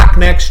him back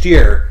next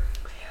year,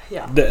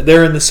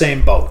 they're in the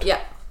same boat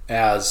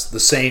as the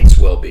Saints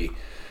will be.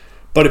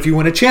 But if you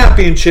win a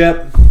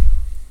championship,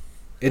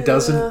 it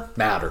doesn't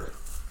matter.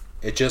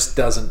 It just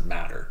doesn't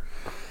matter.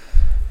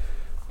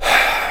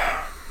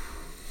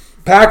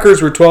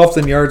 Packers were 12th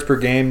in yards per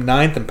game,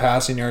 9th in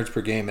passing yards per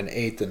game, and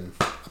 8th in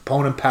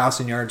opponent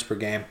passing yards per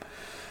game.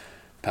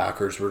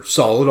 Packers were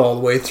solid all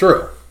the way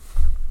through.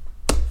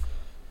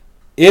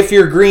 If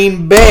you're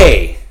Green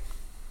Bay,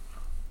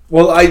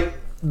 well, and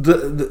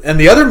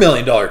the other $1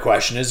 million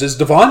question is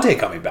Devontae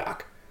coming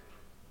back?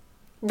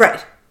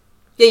 Right.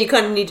 Yeah, you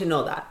kind of need to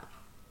know that.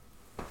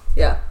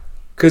 Yeah.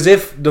 Because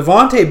if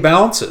Devontae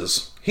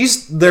bounces,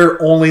 he's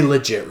their only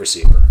legit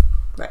receiver.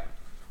 Right.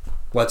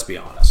 Let's be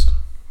honest.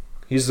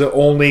 He's the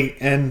only,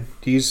 and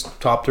he's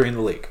top 3 in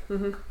the league.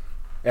 Mm-hmm.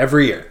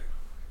 Every year.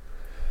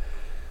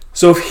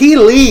 So if he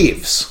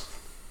leaves,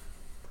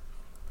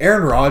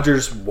 Aaron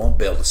Rodgers won't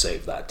be able to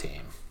save that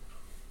team.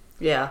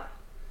 Yeah.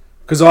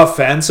 Because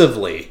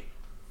offensively,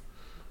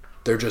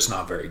 they're just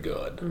not very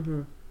good.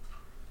 Mm-hmm.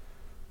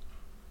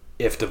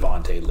 If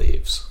Devontae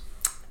leaves.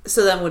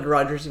 So then would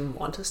Rodgers even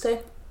want to stay?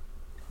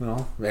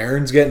 Well,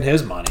 Aaron's getting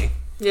his money.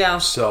 Yeah.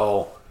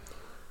 So,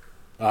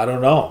 I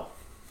don't know.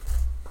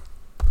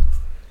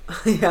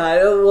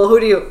 Yeah, well, who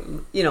do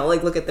you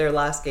look at their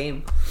last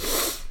game.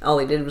 All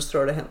he did was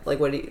throw to him. Like,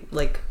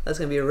 that's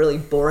going to be a really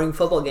boring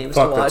football game to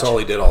watch. That's all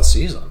he did all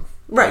season.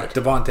 Right. Like,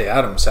 Devontae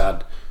Adams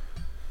had,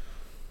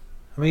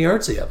 how many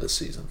yards did he have this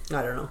season?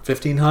 I don't know.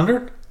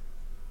 1,500?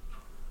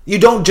 You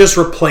don't just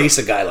replace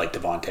a guy like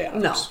Devontae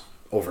Adams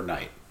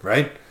overnight,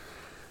 right?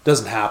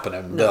 Doesn't happen.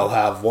 And they'll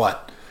have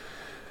what?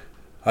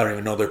 I don't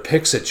even know their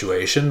pick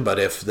situation, but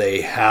if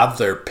they have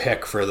their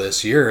pick for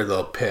this year,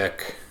 they'll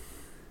pick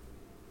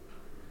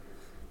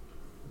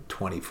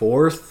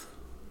 24th,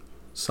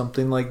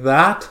 something like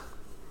that.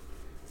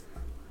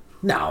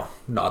 Now,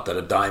 not that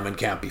a diamond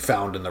can't be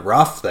found in the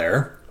rough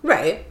there.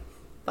 Right.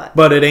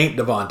 But it ain't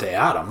Devontae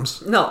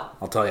Adams. No.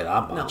 I'll tell you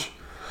that much. No.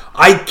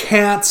 I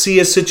can't see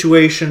a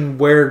situation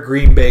where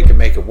Green Bay can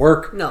make it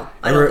work. No,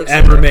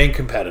 and remain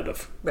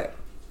competitive. Right.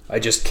 I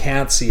just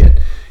can't see it.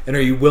 And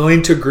are you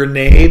willing to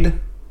grenade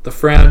the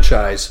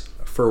franchise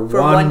for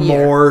for one one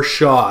year. more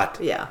shot,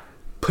 Yeah.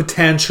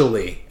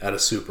 potentially at a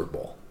Super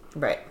Bowl.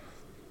 Right.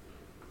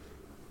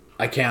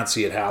 I can't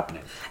see it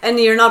happening. And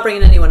you're not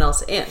bringing anyone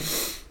else in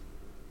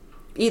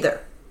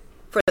either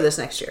for this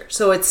next year.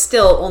 So it's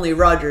still only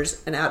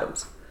Rodgers and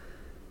Adams.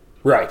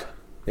 Right.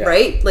 Yeah.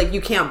 Right? Like,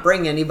 you can't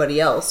bring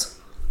anybody else.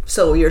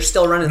 So you're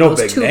still running No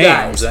those big two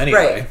names guys.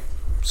 anyway. Right.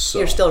 So.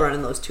 You're still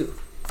running those two.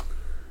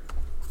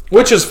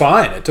 Which is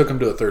fine. It took them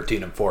to a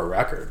 13-4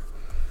 record.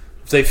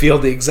 If they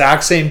field the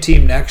exact same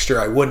team next year,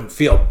 I wouldn't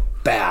feel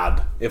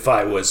bad if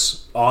I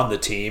was on the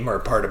team or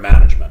part of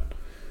management.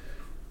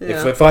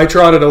 Yeah. If I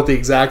trotted out the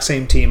exact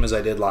same team as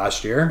I did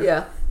last year,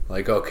 Yeah.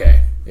 like,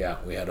 okay, yeah,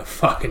 we had a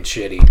fucking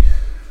shitty,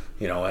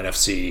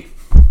 NFC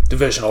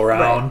divisional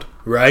round,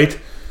 right?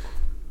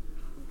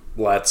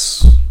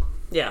 Let's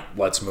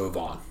move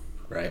on,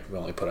 right? We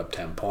only put up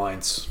 10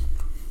 points.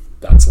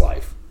 That's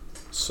life.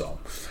 So,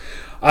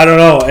 I don't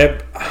know.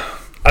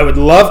 I would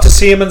love to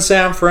see him in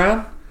San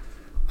Fran.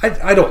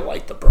 I don't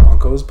like the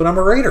Broncos, but I'm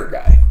a Raider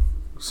guy.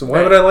 So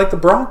why would I like the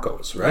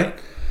Broncos, right?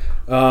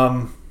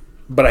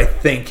 But I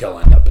think he'll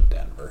end up in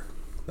Denver.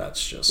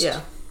 That's just...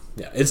 Yeah,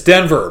 it's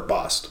Denver or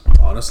bust,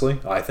 honestly,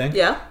 I think.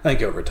 Yeah? I think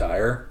he'll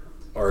retire,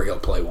 or he'll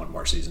play one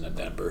more season in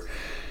Denver.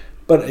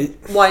 But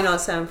why not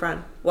San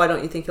Fran? Why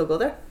don't you think he'll go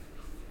there?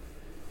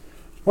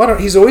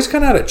 He's always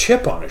kind of had a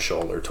chip on his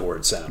shoulder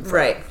towards San Fran.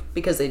 Right,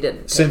 because they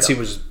didn't. Since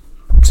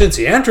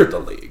he entered the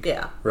league.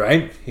 Yeah.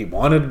 Right? He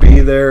wanted to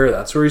be there.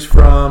 That's where he's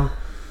from.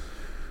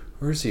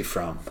 Where's he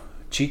from?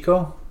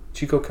 Chico,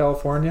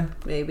 California?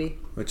 Maybe.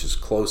 Which is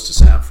close to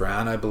San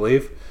Fran, I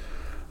believe.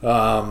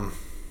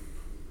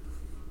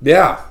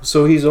 Yeah,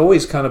 so he's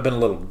always kind of been a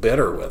little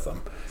bitter with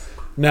him.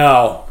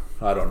 Now,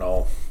 I don't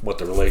know what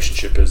the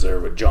relationship is there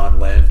with John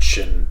Lynch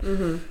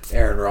and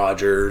Aaron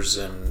Rodgers,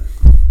 and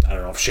I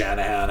don't know if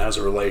Shanahan has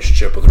a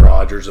relationship with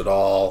Rodgers at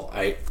all.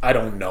 I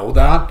don't know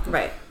that.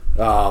 Right.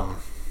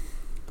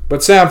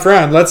 But San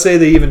Fran, let's say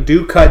they even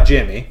do cut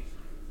Jimmy,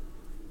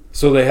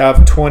 so they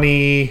have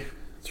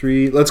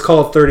 23, let's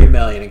call it 30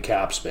 million in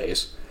cap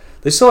space.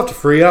 They still have to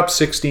free up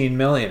 16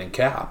 million in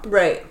cap.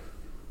 Right.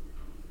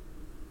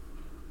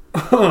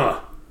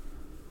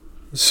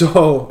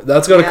 So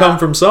that's got to come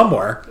from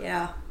somewhere.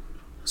 Yeah.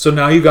 So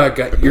now you're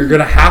going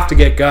to have to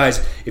get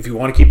guys, if you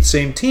want to keep the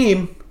same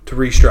team, to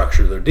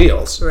restructure their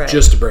deals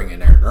just to bring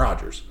in Aaron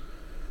Rodgers.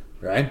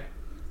 Right?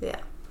 Yeah.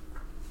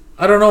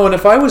 I don't know. And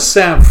if I was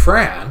San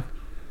Fran,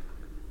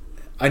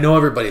 I know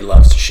everybody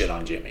loves to shit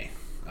on Jimmy.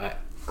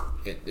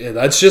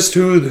 That's just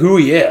who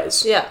he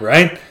is. Yeah.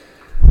 Right?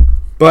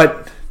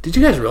 But did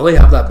you guys really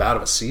have that bad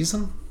of a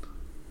season?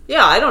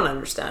 Yeah, I don't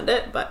understand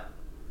it, but...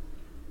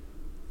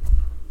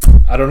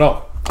 I don't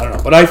know.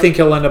 But I think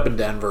he'll end up in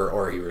Denver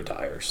or he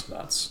retires.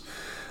 That's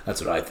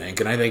what I think.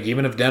 And I think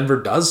even if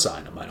Denver does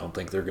sign him, I don't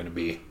think they're not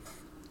going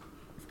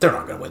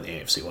to win the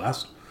AFC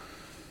West.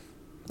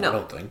 No. I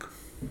don't think.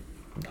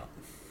 No.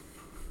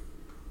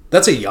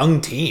 That's a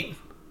young team.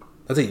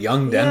 That's a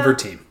young Denver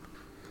team.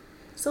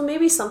 So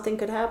maybe something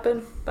could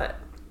happen, but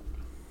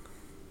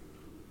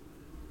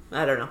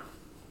I don't know.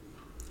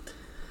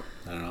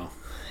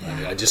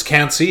 Yeah. I just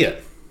can't see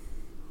it.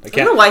 I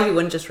don't know why he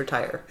wouldn't just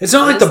retire. It's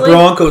not like the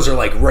Broncos are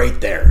like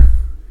right there.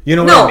 You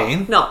know what I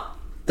mean? No.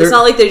 It's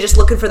not like they're just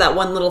looking for that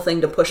one little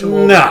thing to push them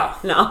over.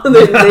 No.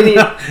 They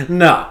need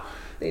no.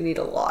 They need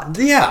a lot.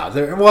 Yeah.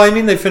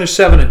 They finished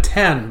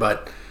 7-10,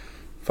 but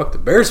fuck, the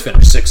Bears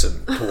finished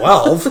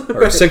 6-12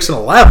 or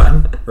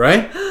 6-11,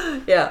 right?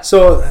 Yeah.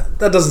 So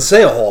that doesn't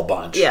say a whole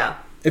bunch. Yeah.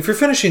 If you're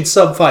finishing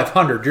sub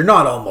 500, you're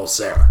not almost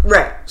there.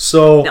 Right.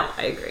 So no,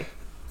 I agree.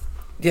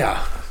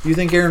 Yeah. Do you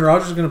think Aaron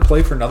Rodgers is going to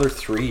play for another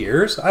 3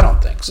 years? I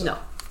don't think so. No.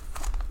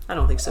 I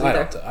don't think so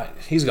either.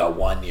 He's got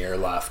 1 year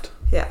left.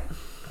 Yeah.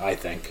 I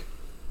think.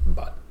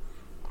 But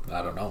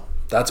I don't know.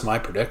 That's my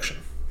prediction.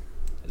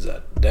 Is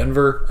that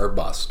Denver or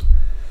bust?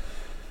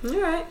 All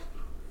right.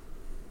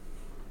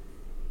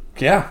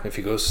 Yeah, if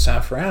he goes to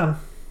San Fran,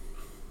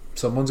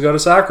 someone's got to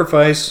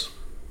sacrifice.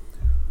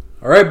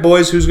 All right,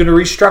 boys, who's going to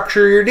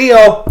restructure your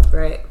deal?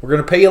 Right. We're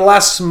going to pay you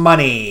less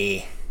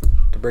money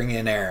to bring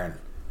in Aaron.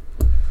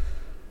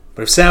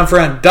 But if San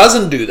Fran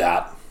doesn't do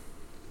that,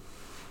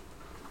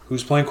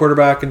 who's playing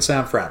quarterback in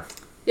San Fran?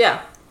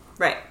 Yeah,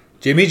 right.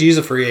 Jimmy G's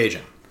a free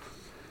agent.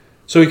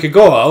 So he could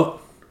go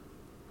out,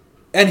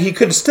 and he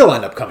could still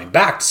end up coming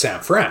back to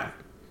San Fran.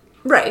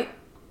 Right.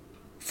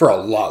 For a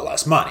lot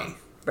less money.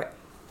 Right.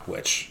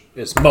 Which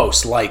is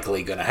most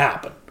likely going to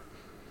happen.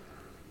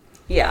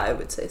 Yeah, I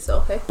would say so.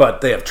 Hey.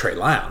 But they have Trey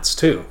Lance,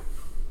 too.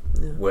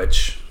 Yeah.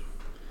 Which...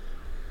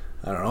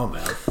 I don't know,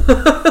 man.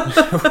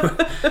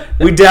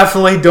 We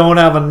definitely don't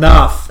have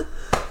enough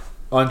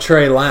on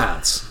Trey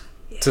Lance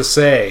to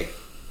say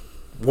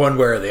one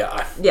way or the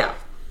other. Yeah.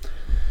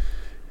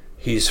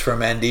 He's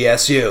from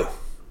NDSU,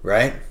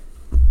 right?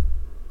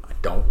 I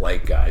don't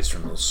like guys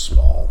from those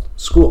small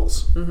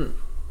schools. Mm-hmm.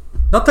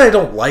 Not that I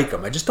don't like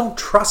them. I just don't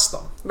trust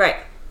them. Right.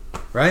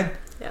 Right?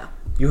 Yeah.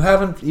 You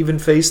haven't even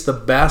faced the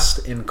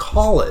best in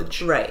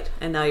college. Right.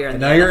 And now you're in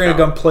the NFL. Now you're going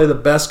to go play the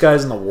best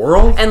guys in the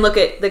world? And look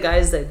at the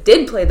guys that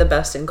did play the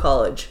best in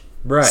college.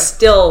 Right.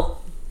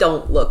 Still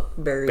don't look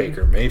very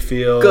Baker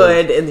Mayfield.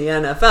 good in the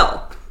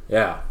NFL.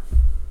 Yeah.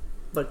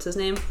 What's his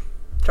name?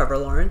 Trevor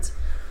Lawrence.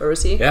 Where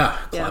was he? Yeah,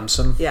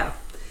 Clemson. Yeah.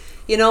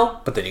 You know.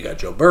 But then you got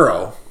Joe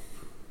Burrow.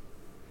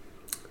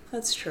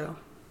 That's true.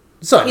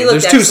 So, I mean,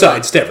 there's two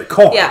sides to every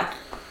coin. Yeah.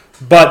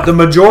 But the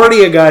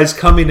majority of guys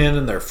coming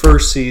in their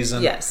first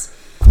season. Yes.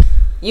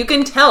 You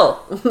can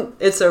tell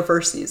it's their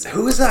first season.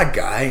 Who was that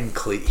guy in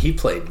Cleveland? He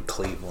played in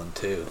Cleveland,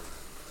 too.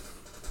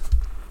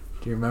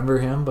 Do you remember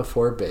him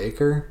before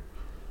Baker?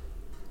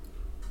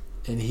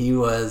 And he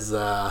was...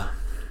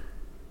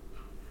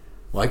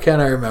 why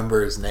can't I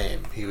remember his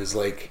name? He was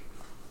like...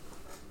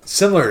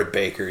 Similar to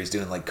Baker. He's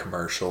doing like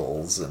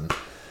commercials and...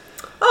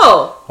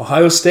 Oh!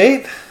 Ohio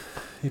State?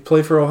 He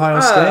played for Ohio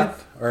State?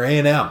 Or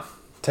A&M?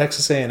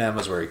 Texas A&M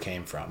is where he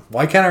came from.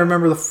 Why can't I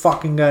remember the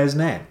fucking guy's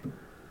name?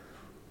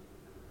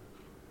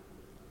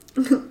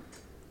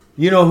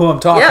 You know who I'm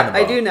talking about. Yeah,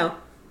 I do know.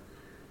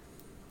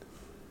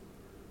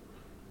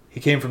 He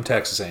came from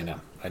Texas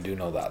A&M. I do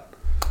know that.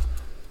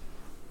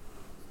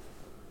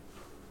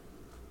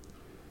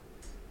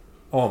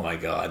 Oh my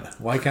God.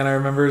 Why can't I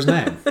remember his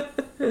name?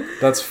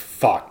 That's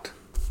fucked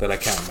that I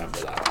can't remember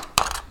that.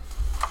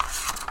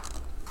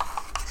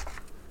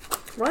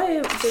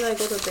 Why did I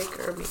go to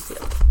Baker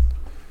Mayfield?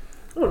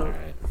 Oh no. All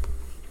right.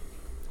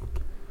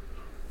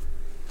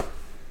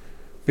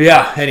 But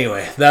yeah,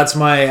 anyway, that's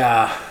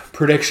my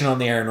prediction on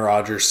the Aaron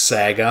Rodgers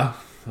saga,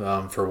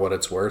 for what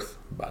it's worth.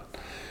 But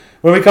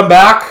when we come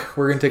back,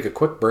 we're going to take a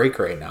quick break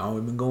right now.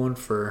 We've been going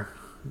for,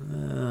 I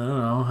don't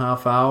know,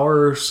 half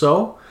hour or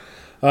so.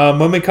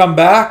 When we come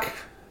back,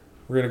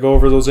 we're going to go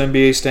over those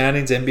NBA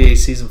standings. NBA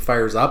season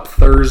fires up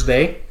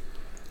Thursday.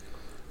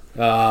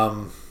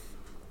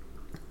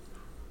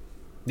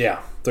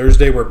 Yeah,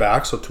 Thursday we're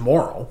back, so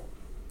tomorrow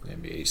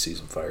NBA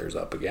season fires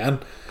up again.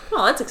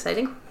 Oh, that's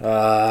exciting.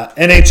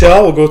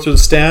 NHL, we'll go through the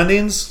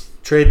standings.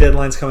 Trade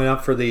deadline's coming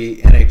up for the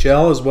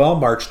NHL as well,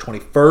 March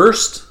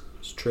 21st.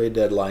 It's trade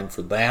deadline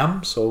for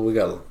them, so we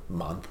got a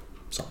month,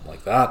 something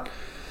like that.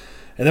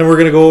 And then we're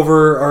going to go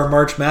over our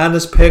March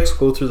Madness picks,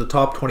 go through the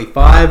top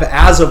 25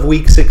 as of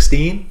week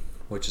 16,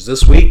 which is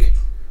this week.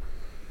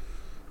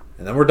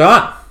 And then we're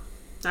done.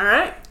 All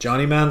right.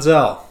 Johnny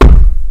Manziel.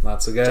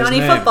 That's the guy's Johnny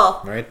name.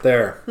 Football. Right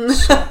there.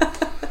 So,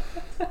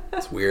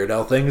 it's weird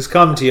how things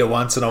come to you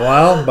once in a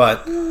while.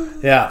 But,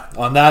 yeah,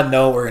 on that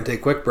note, we're going to take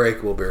a quick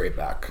break. We'll be right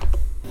back.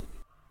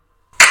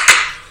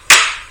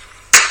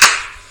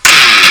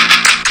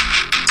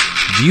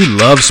 Do you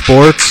love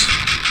sports?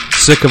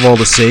 Sick of all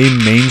the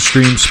same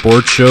mainstream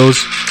sports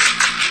shows?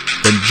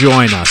 Then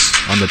join us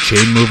on the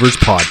Chainmovers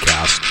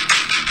podcast.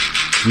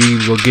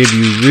 We will give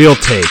you real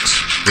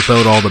takes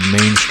without all the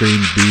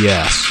mainstream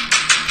BS.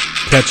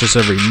 Catch us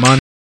every Monday,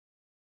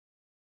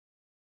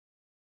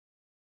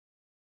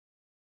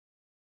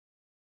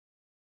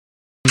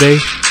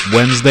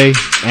 Wednesday,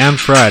 and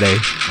Friday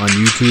on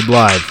YouTube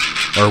Live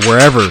or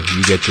wherever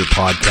you get your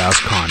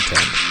podcast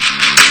content.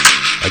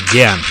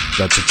 Again,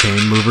 that's a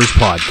Chainmovers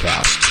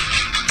podcast.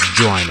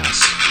 Join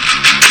us.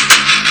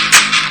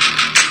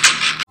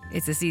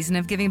 It's a season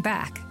of giving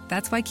back.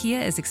 That's why Kia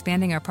is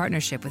expanding our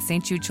partnership with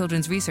St. Jude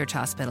Children's Research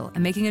Hospital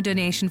and making a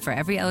donation for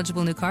every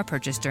eligible new car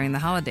purchase during the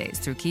holidays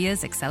through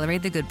Kia's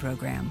Accelerate the Good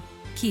program.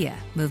 Kia,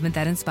 movement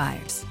that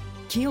inspires.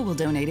 Kia will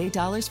donate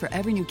 $8 for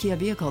every new Kia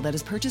vehicle that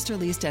is purchased or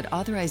leased at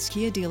authorized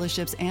Kia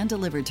dealerships and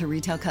delivered to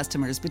retail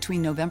customers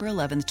between November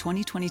 11th,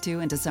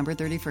 2022 and December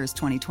 31st,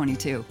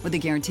 2022, with a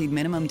guaranteed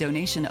minimum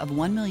donation of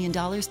 $1 million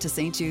to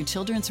St. Jude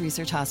Children's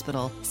Research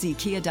Hospital. See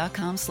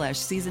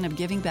kia.com/season of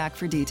giving back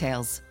for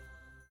details.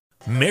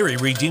 Mary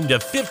redeemed a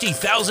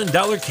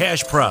 $50,000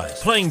 cash prize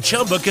playing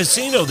Chumba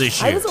Casino this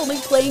year. I was only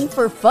playing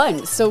for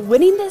fun, so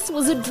winning this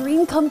was a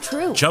dream come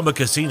true. Chumba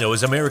Casino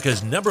is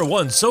America's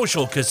 #1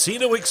 social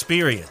casino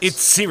experience.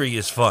 It's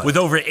serious fun. With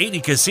over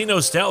 80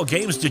 casino-style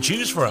games to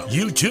choose from,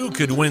 you too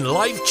could win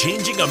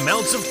life-changing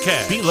amounts of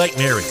cash. Be like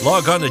Mary.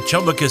 Log on to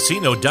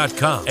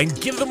ChumbaCasino.com and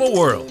give them a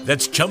whirl.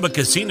 That's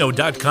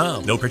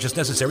ChumbaCasino.com. No purchase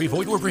necessary.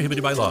 Void or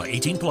prohibited by law.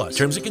 18 plus.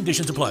 Terms and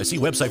conditions apply. See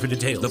website for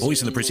details. The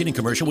voice in the preceding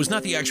commercial was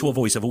not the actual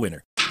voice of a winner.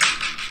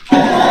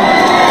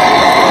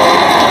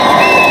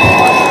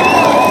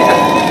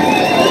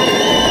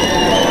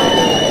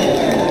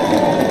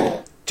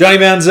 Johnny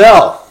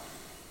Manziel.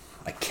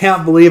 I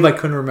can't believe I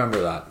couldn't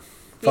remember that.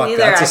 Fuck, neither,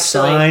 that's a actually.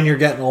 sign you're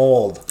getting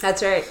old.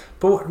 That's right.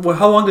 But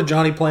how long did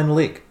Johnny play in the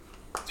league?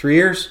 3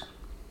 years?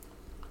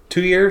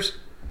 2 years?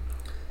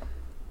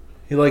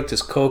 He liked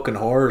his coke and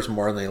horrors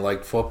more than he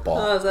liked football.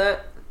 Oh,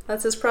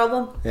 that's his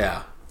problem?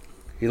 Yeah.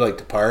 He liked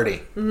to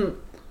party. Mm-hmm.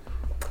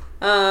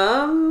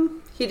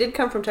 He did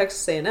come from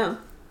Texas A&M,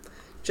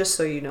 just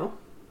so you know.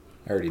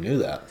 I already knew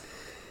that.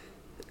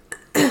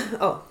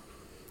 Oh.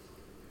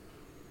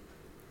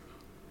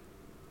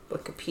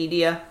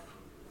 Wikipedia.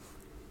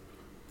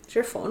 Is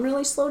your phone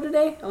really slow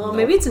today? Oh, No.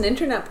 Maybe it's an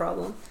internet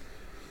problem.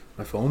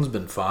 My phone's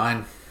been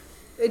fine.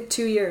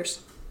 2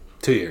 years.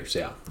 2 years,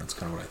 yeah. That's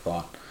kind of what I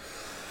thought.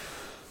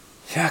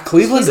 Yeah,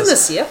 Cleveland He's in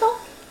the CFL?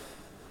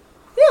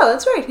 Yeah,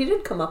 that's right. He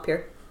did come up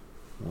here.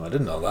 Well, I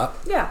didn't know that.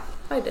 Yeah,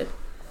 I did.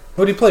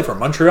 Who did he play for?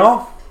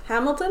 Montreal?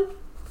 Hamilton?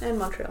 And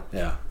Montreal.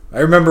 Yeah. I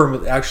remember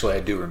him. Actually,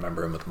 I do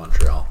remember him with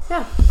Montreal.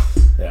 Yeah.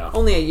 Yeah.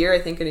 Only a year, I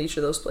think, in each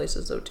of those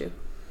places, though, too.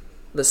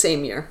 The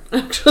same year,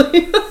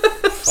 actually.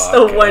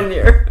 So 1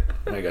 year.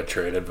 I got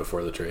traded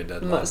before the trade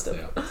deadline. Must have.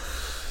 Yeah.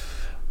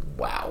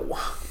 Wow.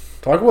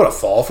 Talk about a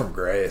fall from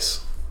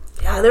grace.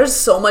 Yeah, there's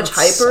so much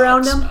hype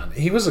around him. Man.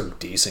 He was a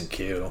decent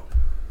Q.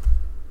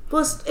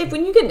 Plus,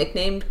 when you get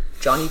nicknamed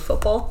Johnny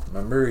Football.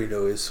 Remember, he'd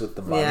always with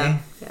the money?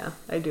 Yeah,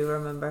 I do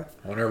remember.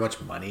 I wonder how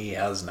much money he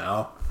has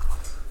now.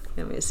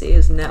 Let me see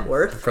his net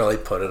worth. Probably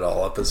put it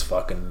all up his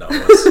fucking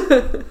nose.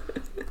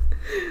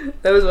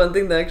 That was one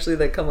thing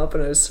that come up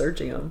when I was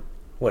searching him.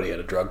 What, he had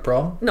a drug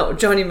problem? No,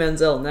 Johnny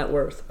Manziel, net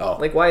worth. Oh.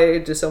 Like, why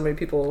do so many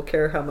people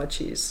care how much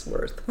he's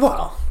worth?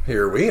 Well,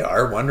 here we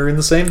are wondering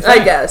the same thing.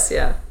 I guess,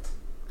 yeah.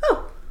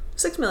 Oh,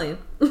 $6 million.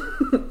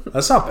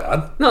 That's not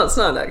bad. No, it's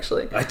not,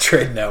 actually. I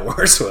trade net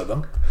worth with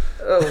him.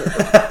 Oh.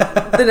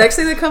 The next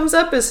thing that comes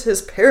up is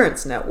his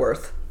parents' net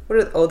worth.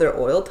 They're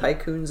oil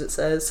tycoons, it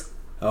says.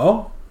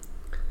 Oh?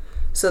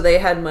 So they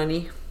had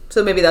money.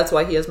 So maybe that's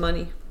why he has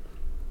money.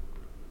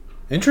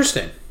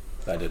 Interesting.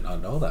 I did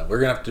not know that. We're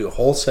going to have to do a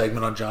whole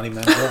segment on Johnny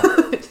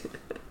Manziel.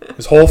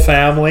 His whole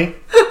family.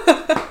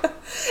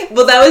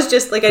 Well, that was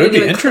just like... I didn't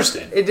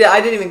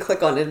even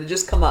click on it. It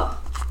just come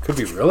up. Could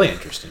be really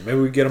interesting. Maybe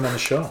we get him on the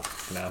show.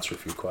 He can answer a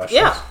few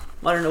questions. Yeah.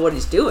 I don't know what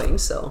he's doing,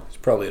 so... He's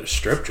probably at a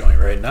strip joint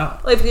right now.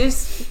 Like, if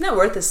his net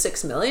worth is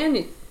 $6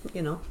 million,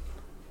 you know,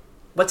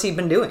 what's he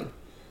been doing?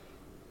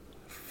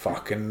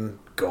 Fucking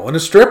going to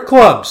strip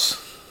clubs.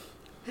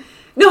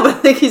 No,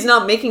 but like he's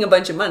not making a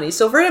bunch of money.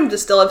 So for him to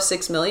still have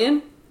 $6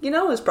 million, you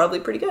know, is probably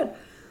pretty good.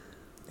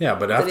 Yeah,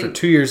 but after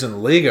 2 years in the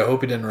league, I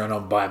hope he didn't run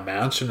out and buy a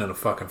mansion and a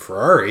fucking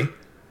Ferrari.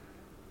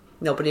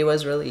 Nobody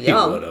was really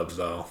young. He would have,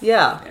 though.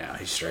 Yeah. Yeah,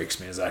 he strikes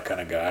me as that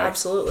kind of guy.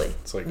 Absolutely.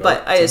 It's like,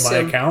 but I it's assume,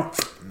 in my account.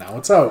 Now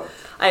it's out.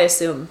 I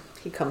assume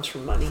he comes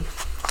from money.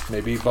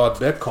 Maybe he bought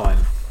Bitcoin.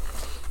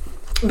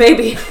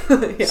 Maybe.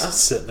 Yeah.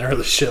 Sitting there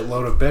with a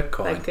shitload of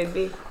Bitcoin. That could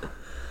be.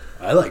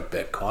 I like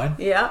Bitcoin.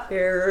 Yeah,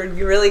 you're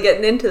really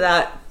getting into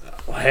that.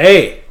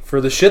 Hey, for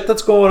the shit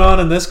that's going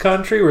on in this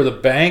country where the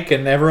bank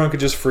and everyone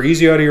could just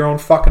freeze you out of your own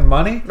fucking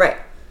money. Right.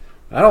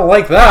 I don't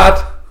like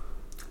that.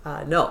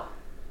 No.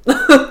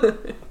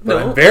 But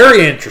I'm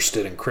very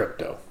interested in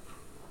crypto.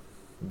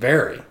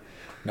 Very.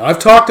 Now, I've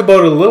talked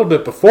about it a little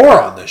bit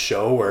before on this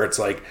show where it's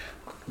like,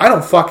 I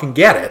don't fucking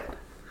get it.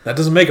 That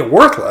doesn't make it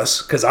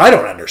worthless because I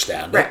don't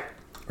understand it.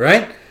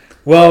 Right?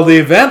 Well, the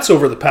events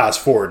over the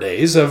past 4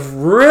 days have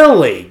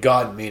really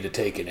gotten me to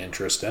take an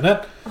interest in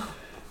it.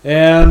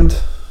 And,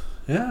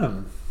 yeah,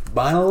 I'm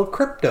buying a little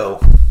crypto.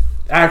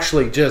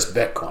 Actually, just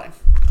Bitcoin.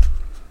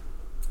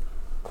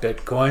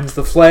 Bitcoin's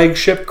the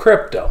flagship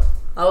crypto.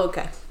 Oh,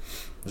 okay.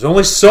 There's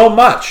only so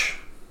much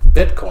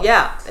Bitcoin.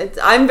 Yeah,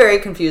 I'm very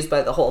confused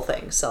by the whole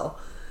thing, so.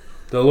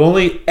 There'll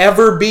only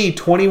ever be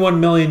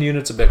 21 million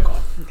units of Bitcoin.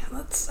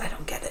 Yeah, I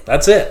don't get it.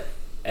 That's it.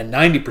 And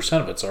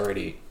 90% of it's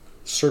already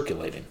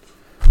circulating.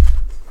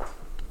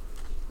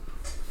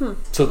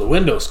 So the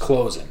window's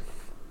closing.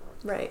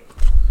 Right.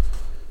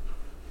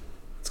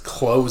 It's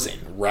closing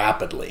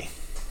rapidly.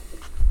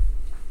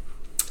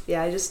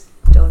 Yeah, I just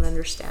don't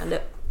understand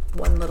it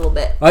one little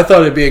bit. I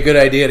thought it'd be a good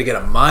idea to get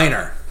a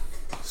miner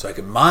so I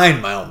could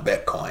mine my own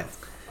Bitcoin.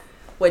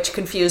 Which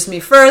confused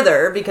me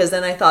further because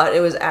then I thought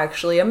it was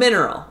actually a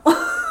mineral. I'm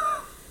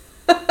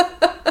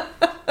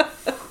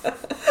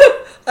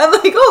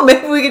like, oh,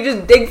 maybe we could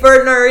just dig for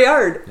it in our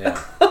yard. Yeah.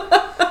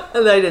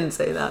 And I didn't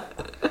say that.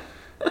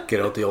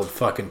 Get out the old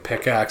fucking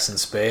pickaxe and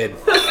spade.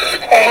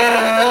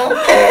 One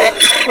of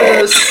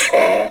those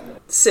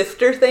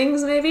sifter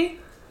things, maybe?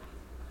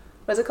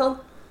 What's it called?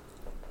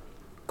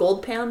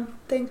 Gold pan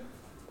thing?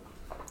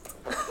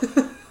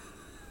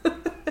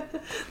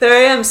 There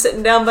I am,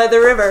 sitting down by the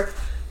river,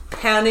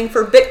 panning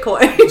for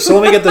Bitcoin. So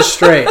let me get this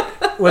straight.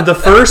 When the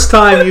first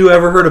time you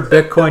ever heard of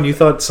Bitcoin, you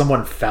thought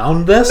someone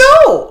found this?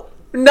 No!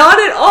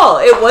 Not at all.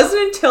 It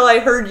wasn't until I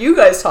heard you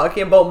guys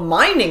talking about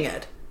mining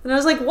it. And I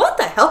was like, what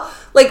the hell?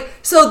 Like,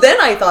 so then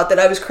I thought that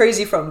I was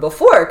crazy from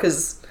before,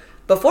 because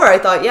before I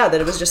thought, yeah, that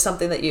it was just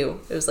something that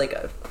it was like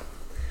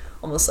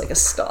almost like a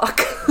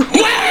stock.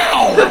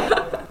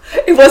 Wow!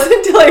 It wasn't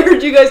until I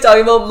heard you guys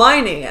talking about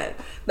mining it.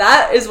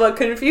 That is what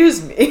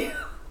confused me.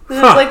 And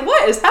I was like,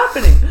 what is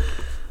happening?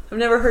 I've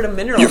never heard of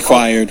mineral. You're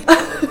fired.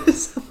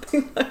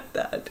 Something like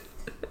that.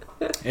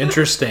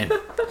 Interesting.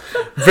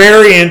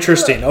 Very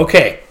interesting.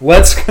 Okay,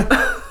 let's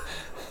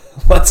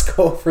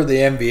go for the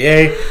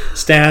NBA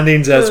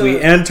standings as we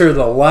enter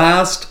the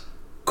last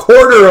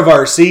quarter of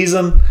our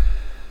season.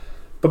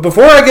 But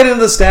before I get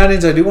into the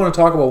standings, I do want to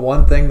talk about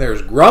one thing.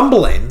 There's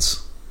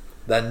grumblings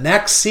that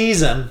next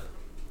season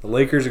the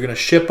Lakers are going to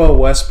ship out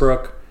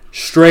Westbrook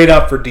straight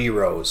up for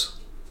D-Rose.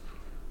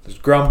 There's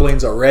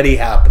grumblings already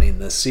happening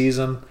this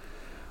season.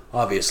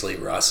 Obviously,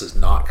 Russ is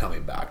not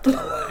coming back to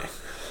LA.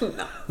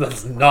 No.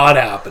 That's not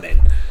happening.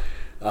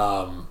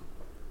 I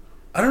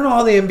don't know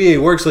how the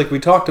NBA works. Like, we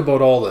talked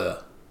about all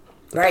the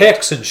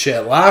picks and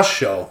shit last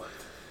show.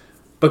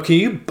 But can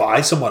you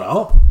buy someone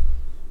out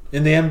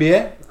in the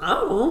NBA?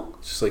 Oh.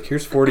 It's just like,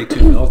 here's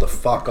 42 mil to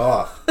fuck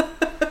off.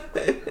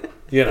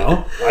 You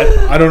know,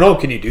 I don't know.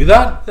 Can you do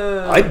that?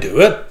 I'd do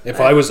it if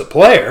I was a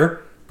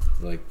player.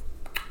 Like,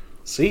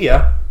 see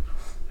ya,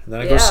 and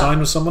then I go sign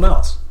with someone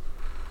else.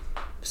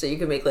 So you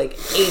could make like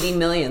 $80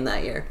 million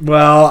that year.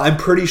 Well, I'm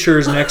pretty sure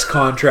his next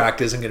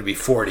contract isn't going to be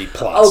 40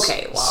 plus.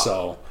 Okay, well,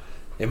 so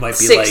it might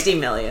be $60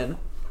 million.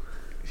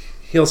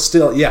 He'll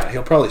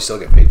probably still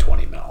get paid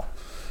 20 mil.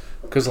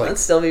 Because like, that'd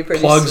still be pretty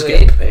plugs sweet.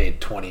 get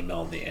paid 20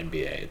 mil in the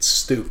NBA. It's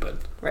stupid.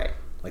 Right.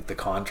 Like the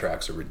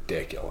contracts are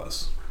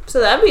ridiculous. So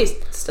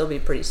that'd still be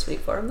pretty sweet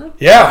for him then.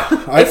 Yeah,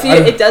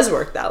 it does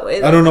work that way.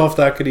 Then. I don't know if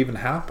that could even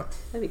happen.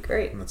 That'd be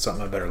great. That's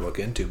something I better look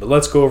into. But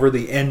let's go over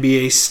the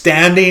NBA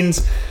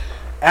standings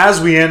as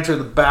we enter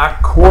the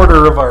back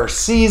quarter of our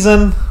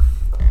season.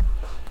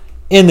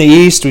 In the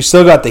East, we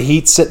still got the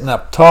Heat sitting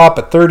up top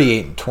at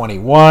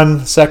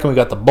 38-21. Second, we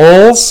got the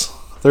Bulls,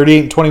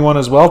 38-21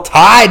 as well,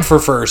 tied for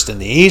first in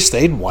the East.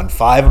 They'd won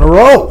 5 in a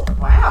row.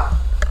 Wow.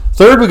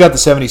 Third, we got the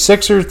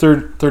 76ers,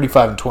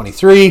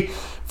 35-23.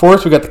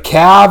 Fourth, we got the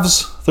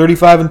Cavs,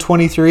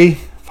 35-23.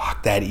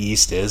 Fuck, that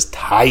East is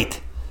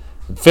tight.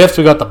 And fifth,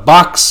 we got the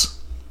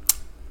Bucks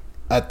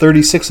at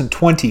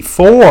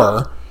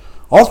 36-24.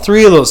 All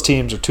three of those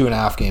teams are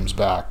 2.5 games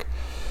back.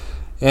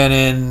 And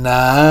in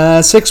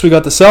sixth, we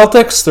got the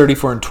Celtics,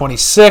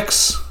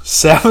 34-26.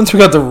 Seventh, we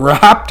got the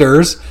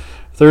Raptors,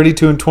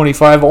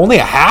 32-25. Only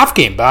a half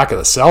game back of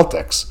the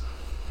Celtics.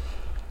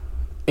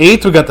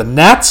 Eighth, we got the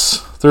Nets,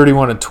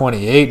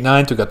 31-28.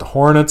 Ninth, we got the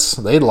Hornets.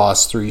 They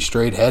lost 3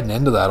 straight heading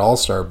into that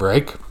All-Star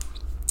break.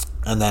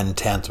 And then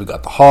 10th, we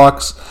got the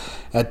Hawks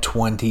at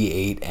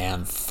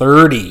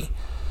 28-30.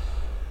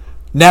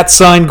 Nets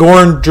signed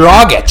Goran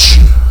Dragic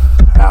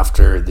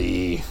after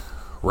the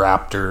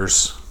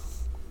Raptors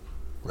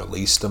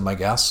released him, I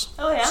guess.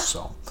 Oh, yeah.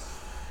 So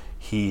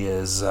he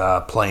is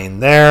playing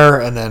there.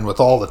 And then with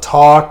all the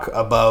talk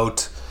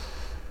about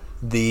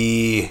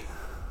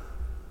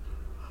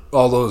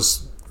all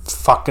those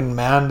fucking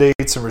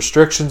mandates and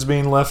restrictions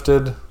being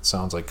lifted,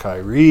 sounds like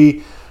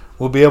Kyrie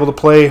will be able to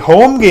play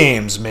home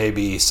games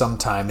maybe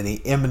sometime in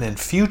the imminent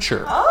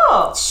future.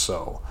 Oh.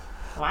 So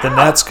wow. The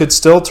Nets could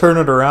still turn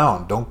it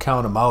around. Don't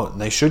count them out.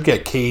 And they should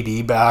get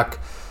KD back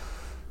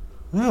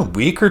in a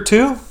week or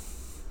two.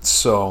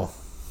 So,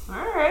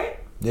 all right.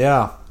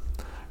 Yeah.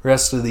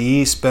 Rest of the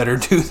East better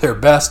do their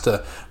best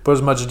to put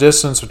as much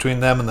distance between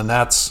them and the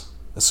Nets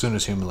as soon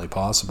as humanly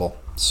possible.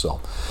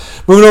 So,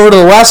 moving over to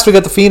the West, we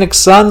got the Phoenix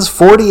Suns,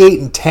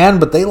 48-10,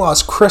 but they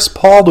lost Chris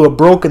Paul to a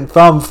broken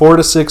thumb 4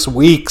 to 6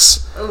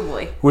 weeks. Oh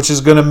boy. Which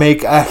is going to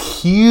make a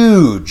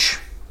huge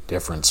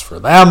difference for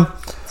them.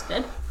 That's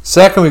good.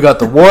 Second, we got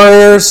the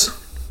Warriors,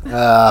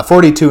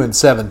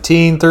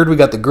 42-17. Third, we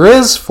got the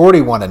Grizz,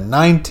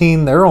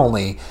 41-19. They're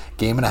only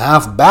game and a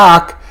half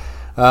back.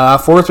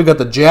 Fourth, we got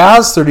the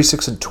Jazz,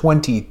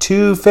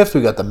 36-22. Fifth,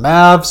 we got the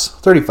Mavs,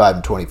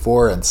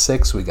 35-24. And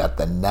sixth, we got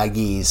the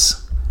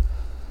Nuggies,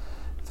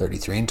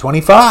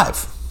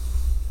 33-25.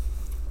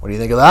 What do you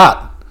think of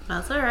that?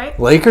 That's all right.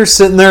 Lakers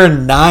sitting there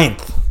in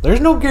ninth. There's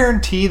no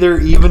guarantee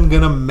they're even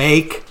going to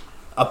make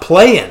a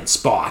play-in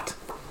spot.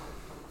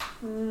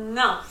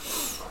 No.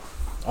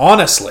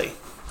 Honestly,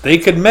 they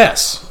could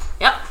miss.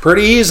 Yep.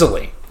 Pretty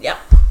easily. Yep.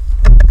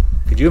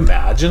 Could you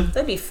imagine?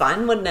 That'd be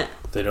fun, wouldn't it?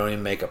 They don't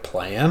even make a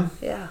play-in.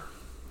 Yeah.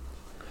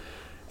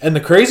 And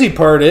the crazy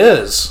part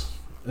is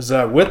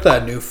that with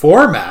that new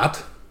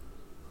format,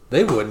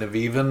 they wouldn't have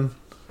even...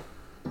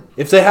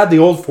 If they had the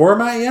old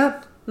format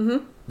yet,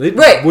 they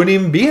wouldn't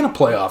even be in a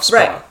playoff spot.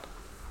 Right.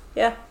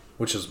 Yeah.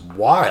 Which is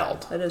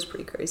wild. That is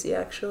pretty crazy,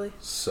 actually.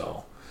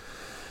 So,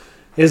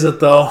 is it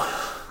though?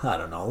 I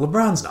don't know.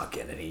 LeBron's not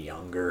getting any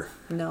younger.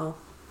 No.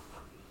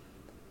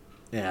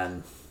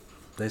 And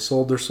they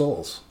sold their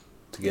souls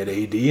to get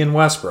AD and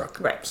Westbrook.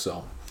 Right.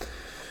 So,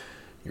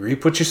 you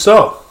reap what you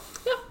sow.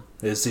 Yeah.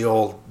 Is the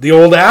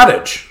old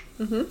adage,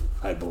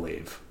 I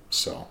believe.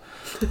 So,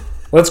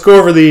 let's go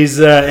over these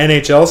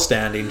NHL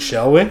standings,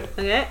 shall we?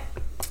 Okay.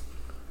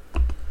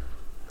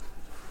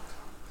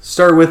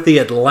 Start with the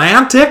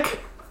Atlantic.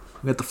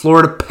 We got the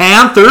Florida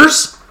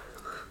Panthers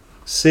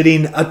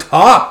sitting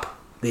atop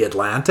the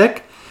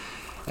Atlantic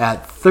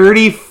at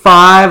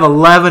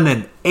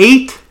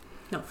 35-11-8.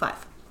 No,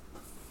 5.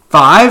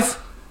 5.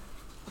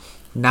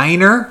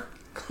 Niner.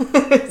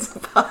 It's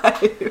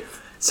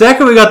 5.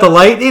 Second, we got the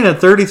Lightning at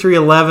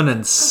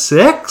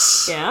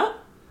 33-11-6. Yeah.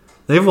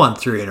 They've won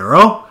 3 in a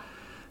row.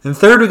 And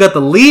third, we got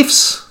the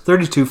Leafs,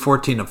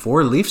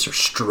 32-14-4. Leafs are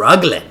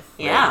struggling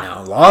right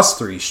now. Lost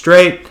 3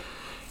 straight.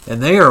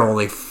 And they are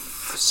only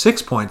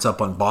 6 points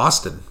up on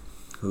Boston,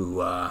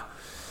 who,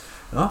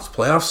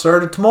 playoffs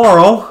started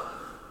tomorrow.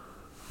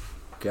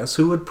 Guess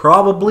who would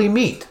probably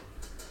meet?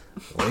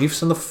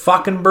 Leafs and the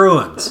fucking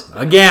Bruins.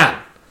 Again.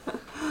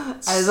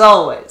 As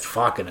always.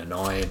 Fucking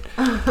annoying.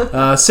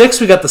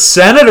 6, we got the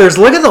Senators.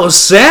 Look at those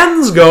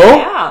Sens go.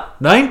 Yeah.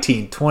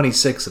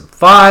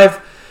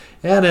 19-26-5.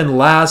 And then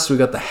last, we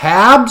got the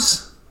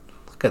Habs.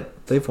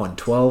 They've won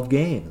 12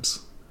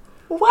 games.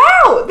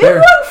 Wow, they've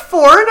won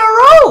 4 in a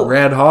row.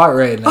 Red hot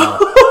right now.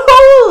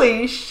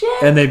 Holy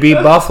shit. And they beat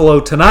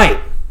Buffalo tonight.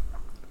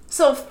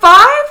 So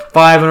 5?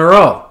 5 in a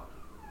row.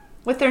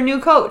 With their new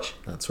coach.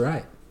 That's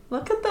right.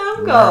 Look at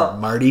them go.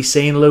 Marty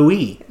St.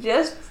 Louis.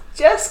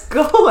 Just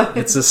going.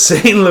 It's a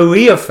St.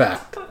 Louis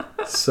effect.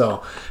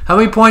 So, how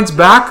many points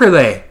back are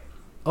they?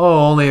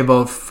 Oh, only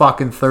about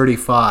fucking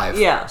 35.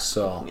 Yeah.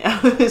 So,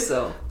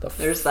 so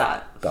there's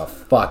that. The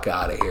fuck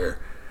out of here.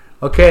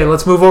 Okay,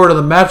 let's move over to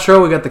the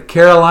Metro. We got the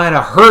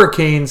Carolina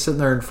Hurricanes sitting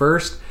there in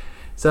first.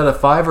 Is that a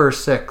 5 or a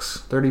 6?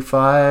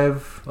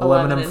 35,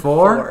 11 and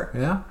 4?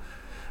 Yeah.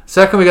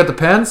 Second, we got the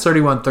Pens,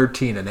 31,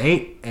 13 and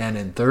 8. And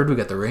in third, we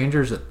got the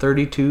Rangers at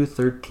 32,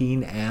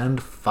 13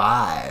 and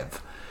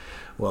 5.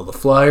 Well, the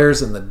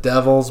Flyers and the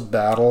Devils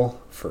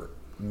battle for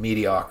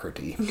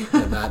mediocrity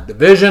in that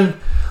division.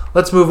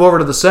 Let's move over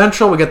to the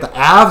Central. We got the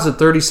Avs at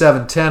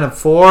 37, 10 and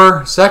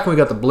 4. Second, we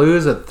got the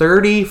Blues at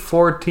 30,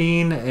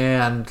 14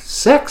 and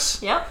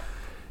 6. Yep.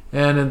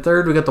 And in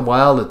third, we got the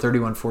Wild at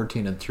 31,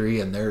 14 and 3.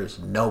 And there's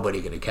nobody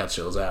going to catch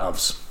those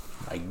Avs.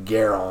 I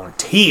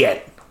guarantee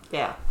it.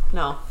 Yeah.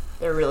 No,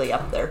 they're really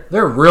up there.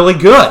 They're really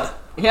good.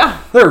 Yeah.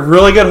 They're a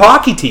really good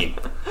hockey team.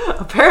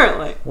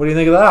 Apparently. What do you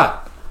think of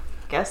that?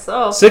 Guess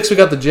so. 6, we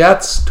got the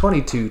Jets,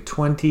 22,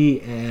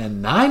 20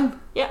 and 9.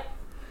 Yeah.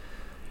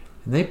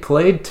 And they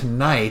played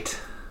tonight.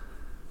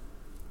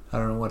 I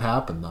don't know what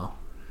happened, though.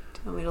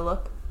 Do you want me to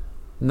look?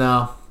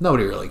 No,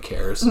 nobody really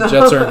cares. The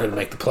Jets aren't going to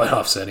make the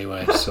playoffs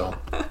anyway, so.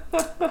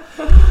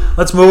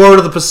 Let's move over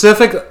to the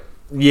Pacific.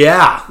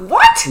 Yeah.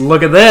 What?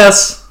 Look at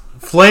this.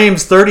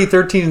 Flames 30,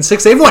 13, and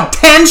 6. They've won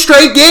 10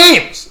 straight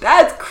games.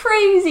 That's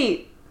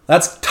crazy.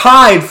 That's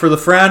tied for the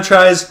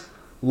franchise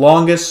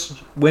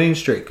longest winning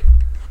streak.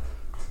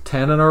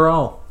 10 in a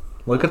row.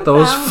 Look at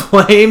those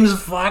Flames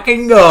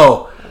fucking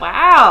go.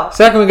 Wow.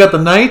 Second, we got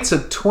the Knights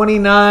at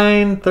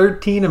 29,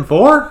 13, and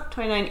 4.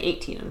 29,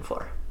 18, and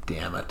 4.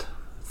 Damn it.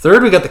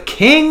 Third, we got the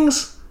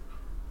Kings,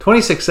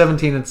 26,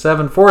 17, and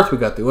 7. Fourth, we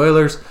got the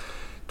Oilers,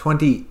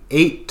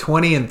 28,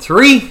 20, and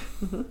 3.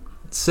 Mm-hmm.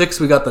 Sixth,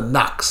 we got the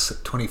Nucks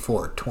at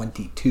 24,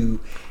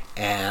 22,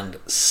 and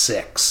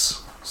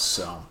 6.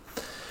 So,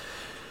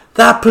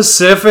 that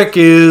Pacific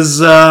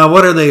is,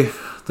 what are they?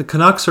 The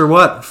Canucks are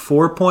what?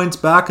 4 points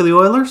back of the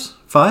Oilers?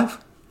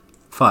 5?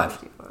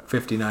 5.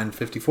 59,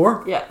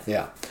 54? Yeah.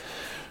 Yeah.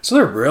 So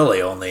they're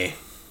really only...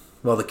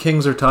 Well, the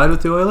Kings are tied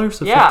with the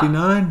Oilers at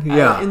 59?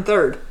 Yeah. In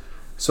third.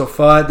 So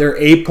 5, they're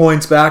 8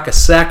 points back a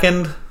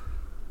second.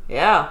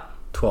 Yeah.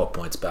 12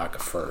 points back a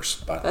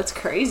first. But that's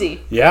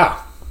crazy.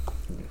 Yeah.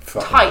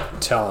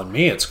 Tight. Telling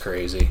me it's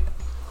crazy.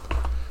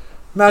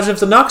 Imagine if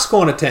the Nucks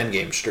go on a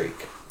 10-game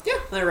streak. Yeah,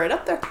 they're right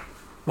up there.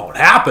 Won't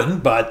happen,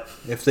 but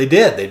if they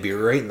did, they'd be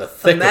right in the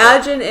thick of it.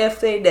 Imagine if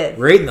they did.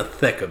 Right in the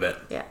thick of it.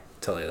 Yeah.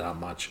 Tell you that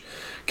much.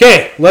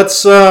 Okay,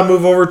 let's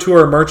move over to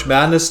our March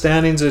Madness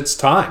standings. It's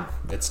time.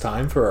 It's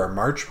time for our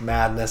March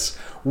Madness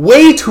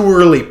way too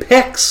early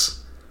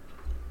picks.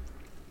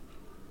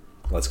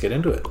 Let's get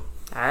into it.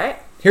 All right.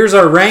 Here's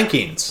our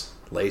rankings,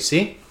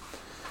 Lacey.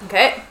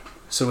 Okay.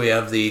 So we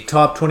have the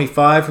top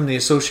 25 from the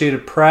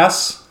Associated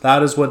Press.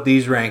 That is what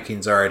these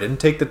rankings are. I didn't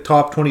take the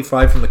top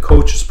 25 from the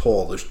coaches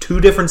poll. There's 2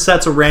 different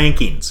sets of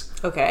rankings.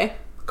 Okay.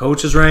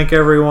 Coaches rank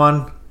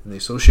everyone, and the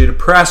Associated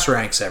Press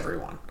ranks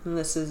everyone. And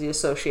this is the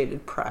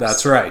Associated Press.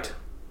 That's right.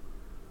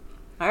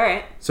 All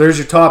right. So there's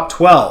your top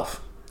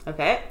 12.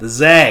 Okay. The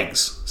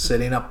Zags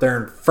sitting up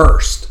there in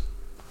first.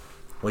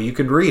 Well, you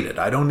could read it.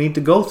 I don't need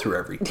to go through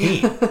every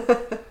team.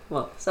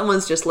 Well,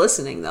 someone's just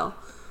listening, though.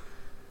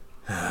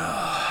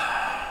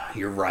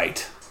 You're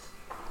right.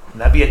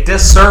 And that'd be a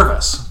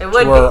disservice to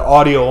our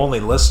audio-only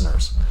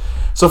listeners.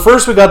 So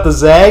first we got the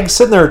Zags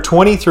sitting there at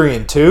 23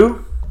 and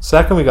 2.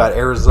 Second we got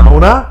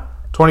Arizona,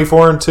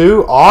 24 and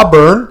 2.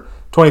 Auburn,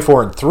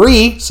 24 and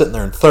 3, sitting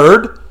there in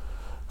third.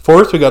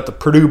 Fourth we got the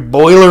Purdue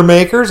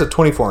Boilermakers at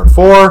 24 and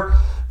 4.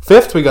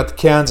 Fifth we got the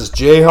Kansas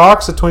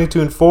Jayhawks at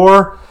 22 and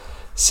 4.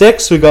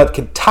 Sixth we got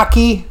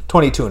Kentucky,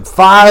 22 and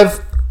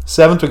 5.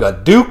 Seventh we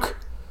got Duke,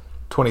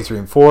 23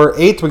 and 4.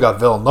 Eighth we got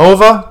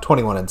Villanova,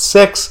 21 and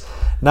 6.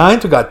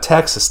 Ninth we got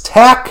Texas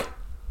Tech,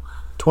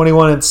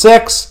 21 and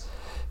 6.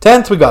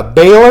 10th we got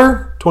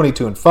Baylor,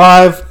 22 and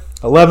 5.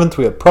 11th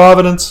we have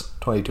Providence,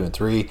 22 and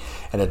 3.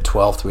 And at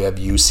 12th we have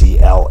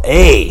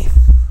UCLA.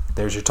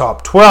 There's your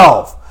top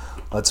 12.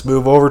 Let's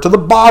move over to the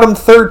bottom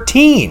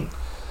 13.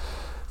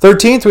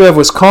 13th we have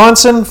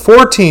Wisconsin.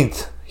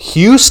 14th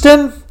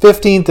Houston.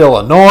 15th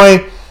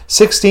Illinois.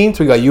 16th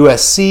we got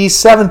USC.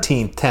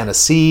 17th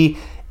Tennessee.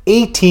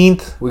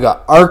 18th we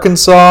got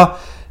Arkansas.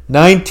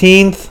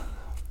 19th,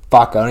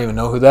 fuck, I don't even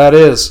know who that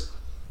is.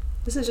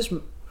 This is just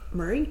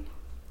Murray?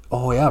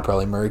 Oh yeah,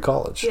 probably Murray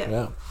College.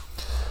 Yeah.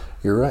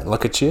 You're right.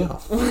 Look at you.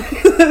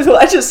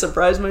 I just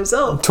surprised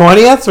myself.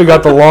 20th we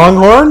got the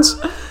Longhorns.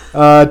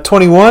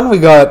 21 we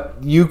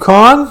got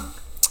UConn.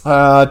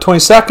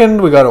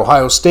 22nd we got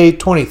Ohio State.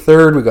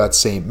 23rd we got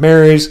St.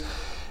 Mary's.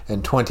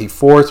 And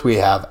 24th we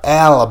have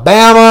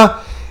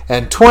Alabama.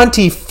 And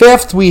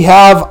 25th we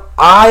have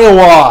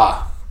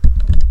Iowa.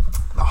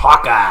 The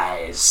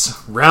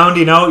Hawkeyes.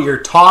 Rounding out your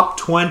top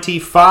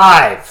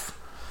 25.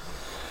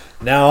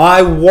 Now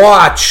I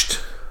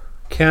watched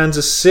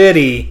Kansas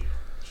City.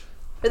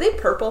 Are they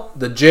purple?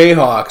 The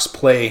Jayhawks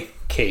play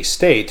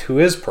K-State, who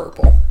is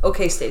purple,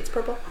 Okay, State's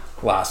purple.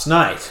 last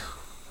night.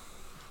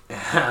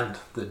 And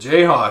the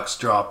Jayhawks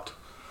dropped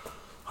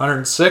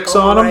 106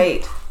 on them.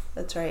 Right.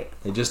 That's right.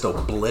 They just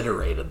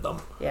obliterated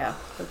them. Yeah,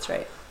 that's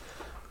right.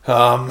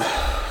 And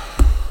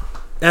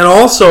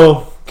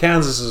also,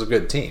 Kansas is a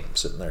good team,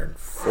 sitting there in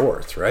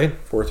 4th,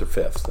 right? 4th or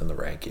 5th in the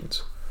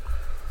rankings.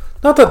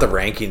 Not that the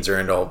rankings are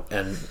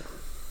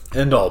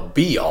end all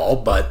be all,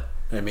 but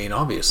I mean,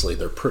 obviously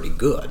they're pretty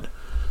good.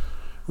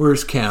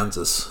 Where's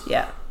Kansas?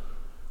 Yeah.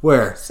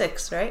 Where?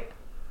 6, right?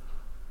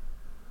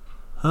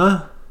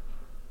 Huh?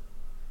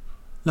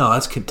 No,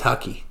 that's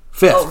Kentucky.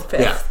 5th. Oh, 5th.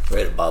 Yeah,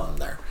 right above them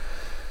there.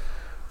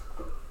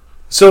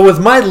 So with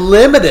my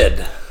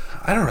limited,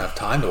 I don't have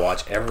time to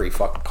watch every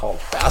fucking college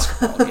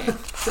basketball game.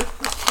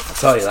 I'll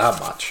tell you that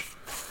much.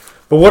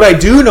 But what I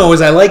do know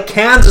is I like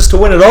Kansas to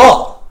win it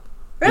all.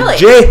 Really?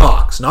 The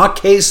Jayhawks, not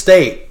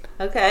K-State.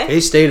 Okay.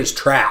 K-State is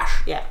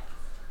trash. Yeah.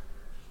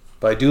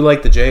 But I do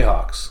like the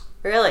Jayhawks.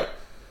 Really?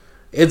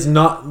 It's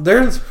not...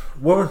 They're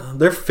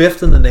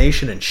 5th in the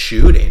nation in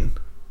shooting,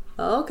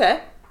 Oh,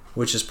 okay.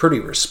 which is pretty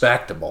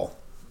respectable.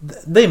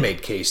 They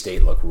made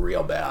K-State look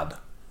real bad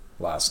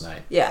last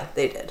night. Yeah,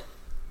 they did.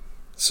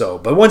 So,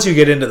 but once you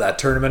get into that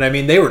tournament, I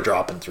mean, they were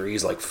dropping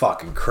threes like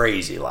fucking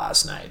crazy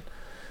last night.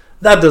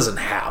 That doesn't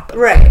happen.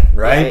 Right.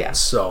 Right? Yeah.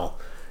 So,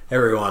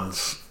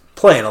 everyone's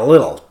playing a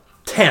little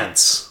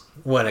tense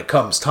when it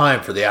comes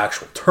time for the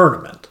actual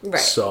tournament. Right.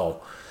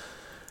 So,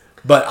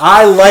 but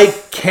I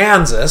like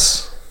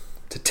Kansas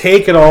to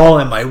take it all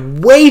in my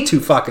way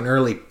too fucking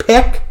early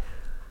pick.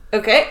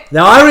 Okay.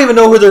 Now, I don't even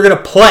know who they're going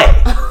to play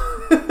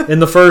in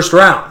the first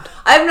round.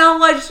 I've not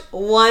watched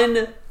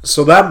one.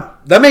 So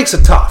that makes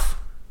it tough.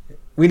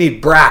 We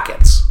need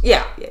brackets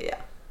Yeah.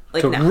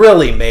 Like to now.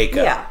 really make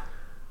Yeah.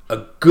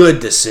 a good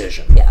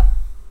decision. Yeah.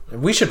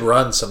 And we should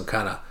run some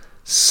kind of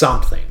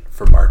something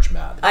for March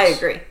Madness. I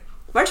agree.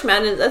 March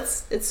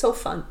Madness, it's so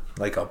fun.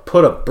 Like I'll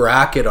put a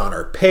bracket on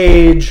our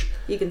page.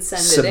 You can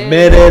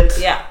submit it in. it.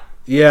 Yeah.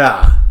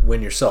 Yeah.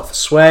 Win yourself a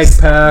swag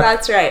pack.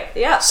 That's right.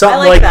 Yeah.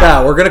 Something I like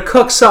that. We're going to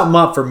cook something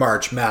up for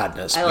March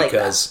Madness I like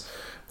because,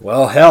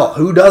 well, hell,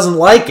 who doesn't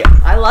like it?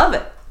 I love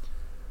it.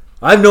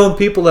 I've known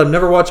people that have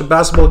never watched a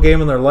basketball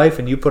game in their life,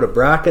 and you put a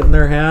bracket in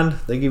their hand,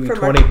 they give you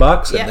For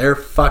 $20, yeah. and they're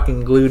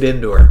fucking glued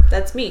into her.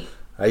 That's me.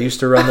 I used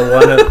to run the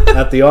one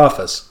at the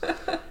office.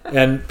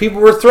 And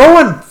people were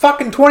throwing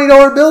fucking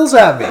 $20 bills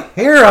at me.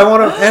 Here, I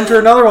want to enter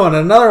another one,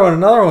 another one,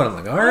 another one. I'm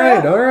like, all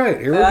right,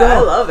 here we go.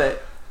 I love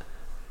it.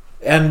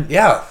 And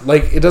yeah,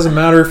 like it doesn't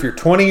matter if you're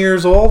 20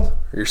 years old or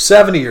you're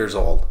 70 years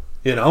old,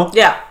 you know?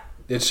 Yeah.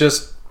 It's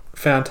just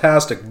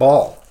fantastic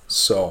ball.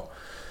 So,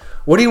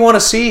 what do you want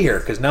to see here?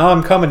 Because now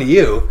I'm coming to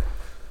you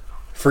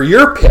for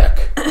your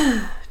pick.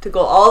 To go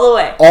all the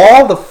way.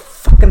 All the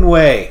fucking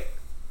way.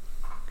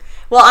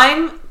 Well,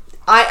 I'm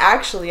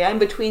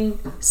between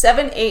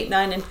 7, 8,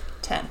 9, and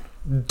 10.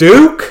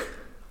 Duke,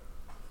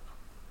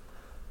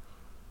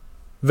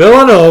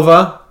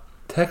 Villanova,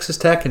 Texas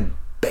Tech, and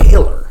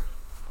Baylor.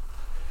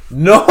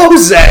 No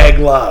Zag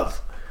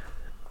love.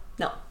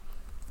 No.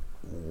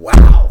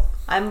 Wow.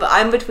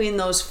 I'm between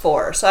those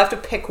 4, so I have to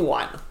pick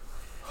one.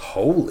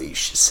 Holy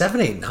shit.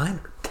 7, 8, 9,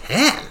 or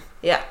 10?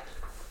 Yeah.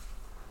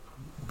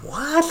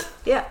 What?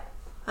 Yeah.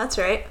 That's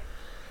right.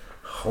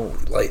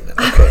 Holy lightning.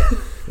 Okay.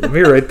 Let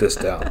me write this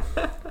down.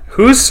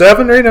 Who's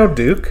 7 right now?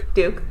 Duke?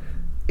 Duke.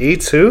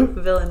 8's who?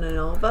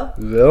 Villanova.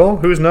 Vil.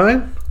 Who's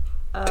 9?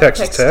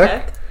 Texas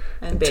Tech.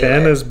 And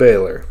 10 is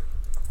Baylor.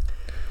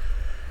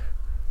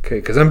 Okay,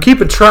 because I'm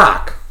keeping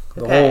track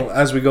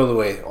as we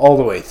go all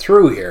the way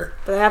through here.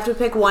 But I have to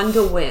pick one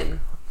to win.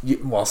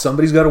 Well,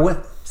 somebody's got to win.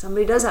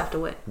 Somebody does have to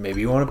win.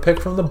 Maybe you want to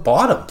pick from the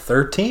bottom,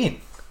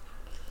 13.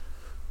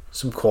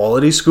 Some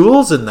quality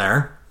schools in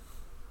there.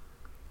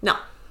 No,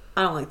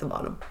 I don't like the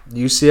bottom.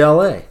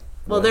 UCLA.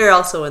 Well, they're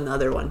also in the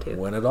other one too.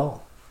 Win it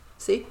all.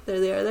 See, there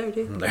they are there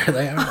too. There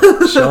they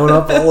are, showing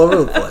up all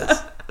over the place.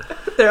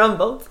 They're on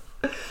both.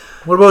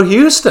 What about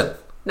Houston?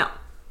 No.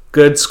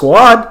 Good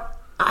squad.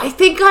 I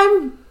think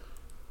I'm...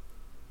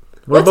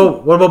 What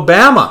about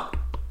Bama?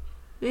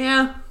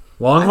 Yeah.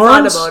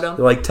 Longhorns? I thought about them.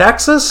 You like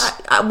Texas?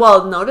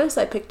 Well, notice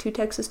I picked 2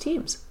 Texas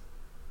teams.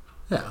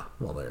 Yeah,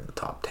 well, they're in the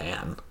top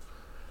 10.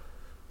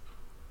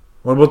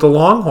 What about the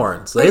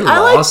Longhorns? They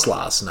lost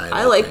last night.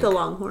 I like the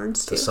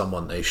Longhorns too. To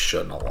someone they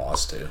shouldn't have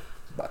lost to.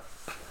 But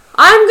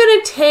I'm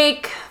going to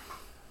take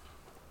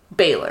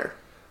Baylor.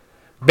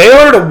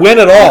 Baylor to win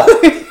it all.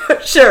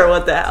 Sure,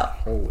 what the hell.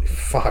 Holy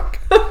fuck.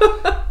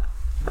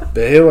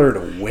 Baylor to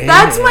win.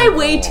 That's my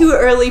way too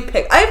early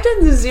pick. I've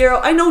done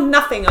I know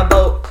nothing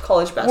about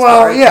college basketball.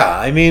 Well, yeah,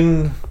 I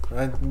mean,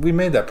 we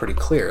made that pretty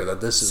clear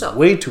that this is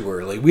way too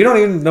early. We don't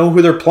even know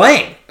who they're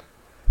playing.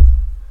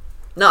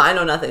 No, I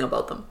know nothing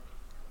about them.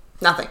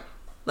 Nothing.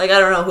 Like, I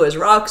don't know who is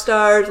rock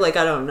stars. Like,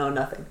 I don't know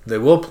nothing. They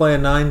will play a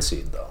 9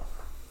 seed, though.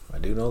 I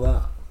do know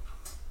that.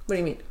 What do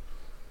you mean?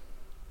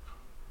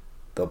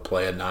 They'll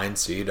play a 9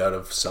 seed out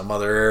of some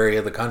other area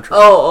of the country.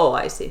 Oh,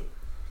 I see.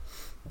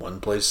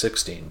 1 plays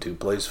 16, 2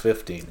 plays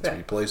 15,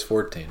 3 plays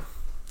 14.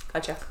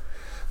 Gotcha.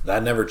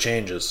 That never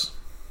changes.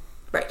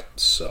 Right.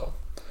 So,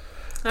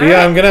 But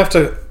yeah, I'm going to have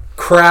to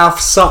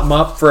craft something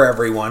up for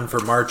everyone for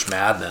March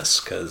Madness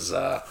because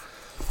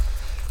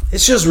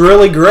it's just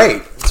really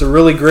great. It's a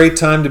really great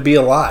time to be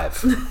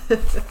alive.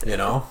 You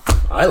know?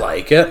 I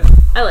like it.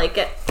 I like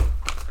it.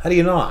 How do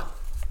you not?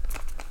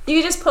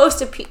 You can just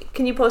post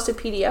can you post a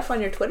PDF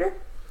on your Twitter?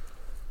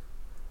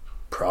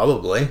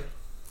 Probably.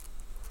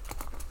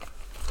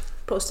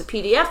 Post a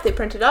PDF, they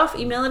print it off,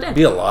 email it in. It'd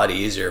be a lot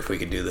easier if we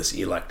could do this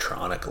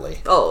electronically.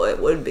 Oh, it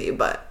would be,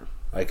 but...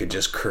 I could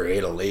just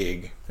create a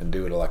league and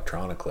do it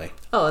electronically.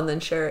 Oh, and then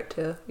share it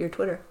to your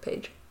Twitter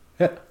page.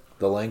 Yeah,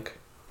 the link.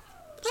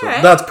 So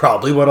right. That's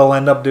probably what I'll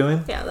end up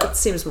doing. Yeah, that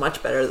seems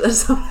much better than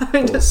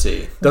having We'll to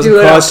see. Doesn't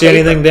cost you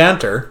anything to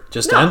enter.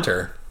 Just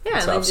enter. Yeah,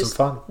 Let's and have then some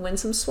fun. Win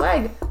some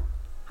swag.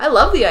 I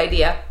love the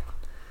idea.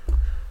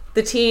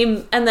 The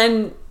team, and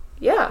then,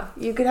 yeah,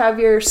 you could have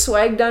your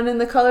swag done in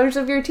the colors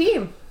of your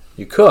team.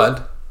 You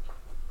could.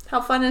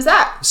 How fun is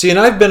that? See, and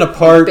I've been a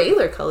part...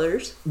 Baylor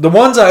colors. The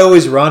ones I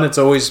always run, it's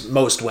always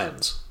most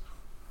wins.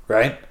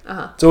 Right?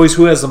 Uh-huh. It's always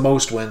who has the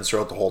most wins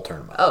throughout the whole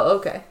tournament. Oh,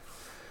 okay.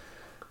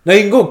 Now,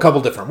 you can go a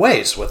couple different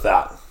ways with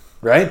that.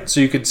 Right? So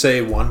you could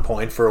say 1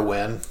 point for a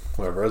win.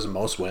 Whoever has the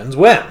most wins,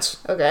 wins.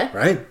 Okay.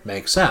 Right?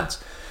 Makes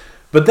sense.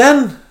 But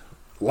then,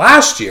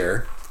 last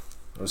year,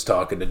 I was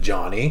talking to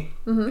Johnny,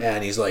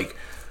 and he's like,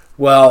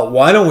 well,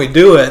 why don't we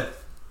do it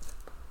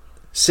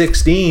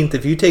 16th?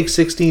 If you take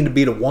 16 to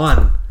beat a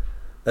 1,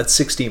 that's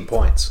 16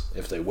 points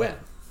if they win.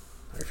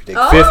 Or if you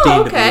take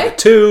 15 to beat a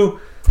 2,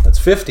 that's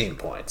 15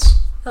 points.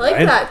 I like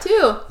that,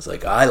 too. It's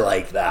like, I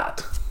like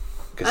that.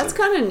 That's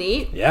kind of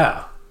neat.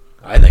 Yeah.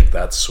 I think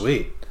that's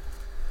sweet.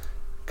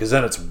 Because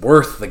then it's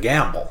worth the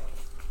gamble.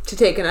 To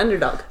take an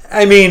underdog.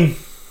 I mean,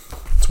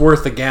 it's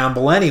worth the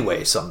gamble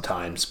anyway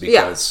sometimes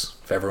because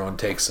if everyone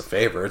takes the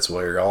favorites,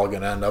 well, you're all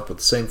going to end up with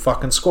the same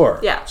fucking score.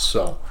 Yeah.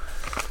 So,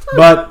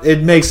 but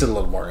it makes it a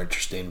little more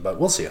interesting, but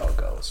we'll see how it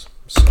goes.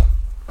 So,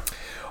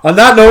 on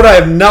that note, I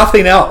have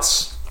nothing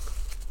else.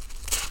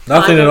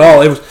 Nothing at all.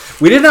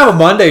 We didn't have a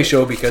Monday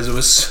show because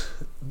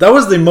that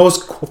was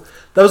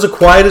the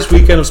quietest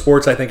weekend of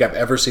sports I think I've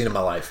ever seen in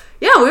my life.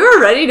 Yeah, we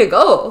were ready to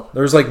go.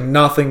 There was like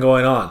nothing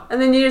going on.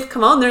 And then you just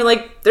come out and they're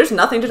like, there's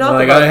nothing to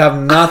talk about. I have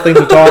nothing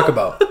to talk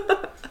about.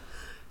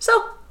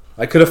 So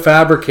I could have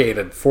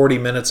fabricated 40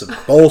 minutes of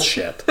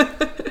bullshit.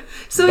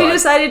 We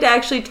decided to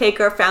actually take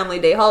our family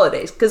day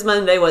holidays because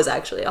Monday was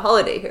actually a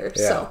holiday here.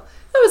 Yeah. So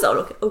that was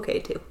okay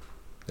too.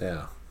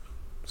 Yeah.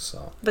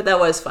 So. But that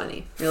was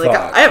funny. You're like,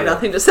 I have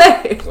nothing to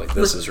say. Like,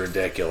 this is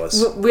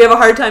ridiculous. We have a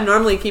hard time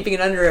normally keeping it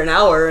under an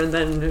hour, and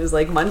then it was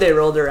like Monday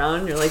rolled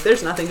around. And you're like,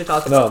 there's nothing to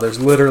talk about. No, there's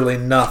literally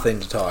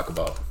nothing to talk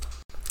about.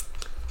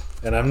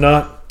 And I'm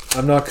not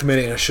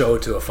committing a show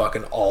to a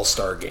fucking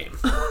all-star game.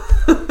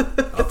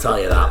 I'll tell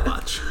you that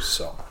much.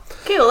 So.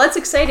 Okay, well, that's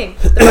exciting.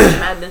 The March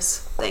Madness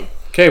thing.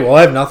 Okay, well,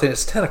 I have nothing.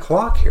 It's 10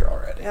 o'clock here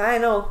already. Yeah, I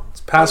know. It's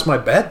past my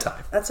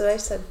bedtime. That's what I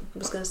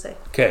was going to say.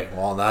 Okay,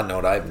 well, on that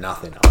note, I have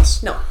nothing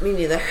else. No, me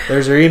neither.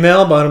 There's your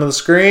email, bottom of the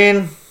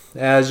screen.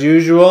 As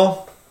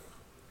usual.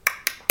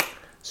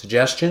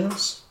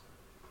 Suggestions.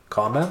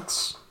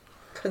 Comments.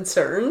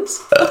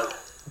 Concerns.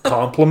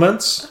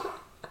 Compliments.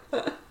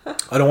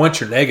 I don't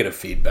want your negative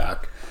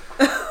feedback.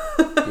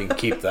 You can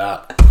keep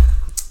that.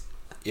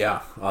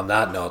 Yeah, on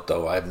that note,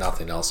 though, I have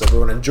nothing else.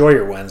 Everyone, enjoy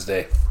your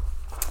Wednesday.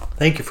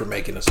 Thank you for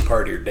making us a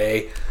part of your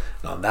day.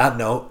 And on that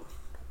note,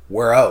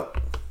 we're out.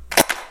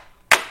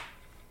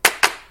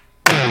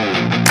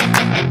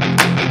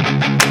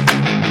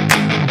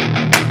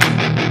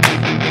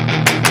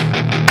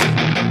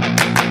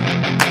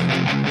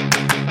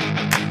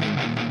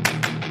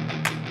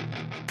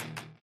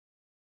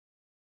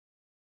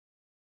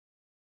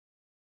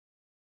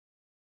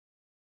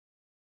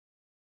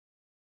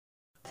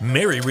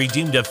 Mary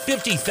redeemed a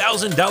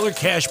 $50,000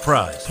 cash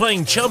prize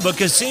playing Chumba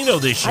Casino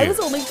this year. I was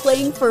only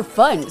playing for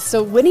fun,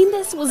 so winning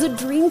this was a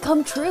dream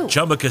come true.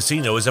 Chumba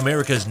Casino is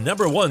America's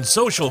 #1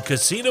 social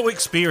casino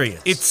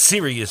experience. It's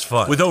serious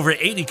fun. With over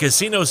 80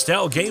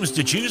 casino-style games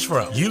to choose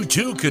from, you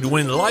too could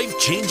win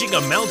life-changing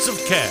amounts of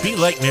cash. Be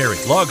like Mary.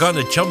 Log on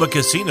to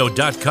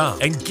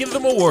ChumbaCasino.com and give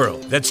them a whirl.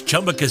 That's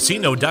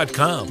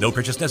ChumbaCasino.com. No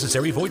purchase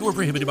necessary. Void where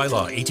prohibited by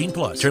law.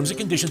 18+. Terms and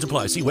conditions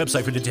apply. See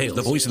website for details.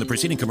 The voice in the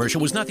preceding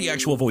commercial was not the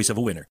actual voice of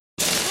a winner.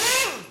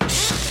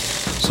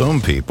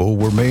 Some people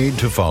were made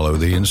to follow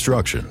the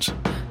instructions.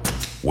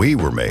 We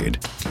were made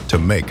to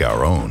make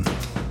our own.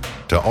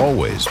 To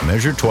always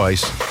measure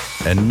twice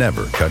and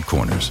never cut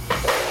corners.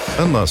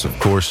 Unless, of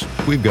course,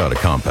 we've got a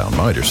compound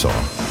miter saw.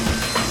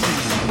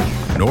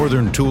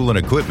 Northern Tool and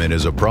Equipment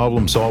is a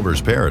problem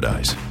solver's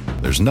paradise.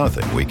 There's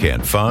nothing we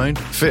can't find,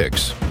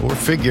 fix, or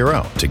figure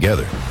out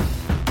together.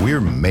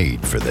 We're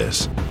made for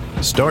this.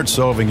 Start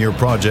solving your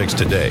projects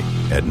today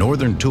at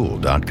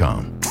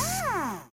northerntool.com.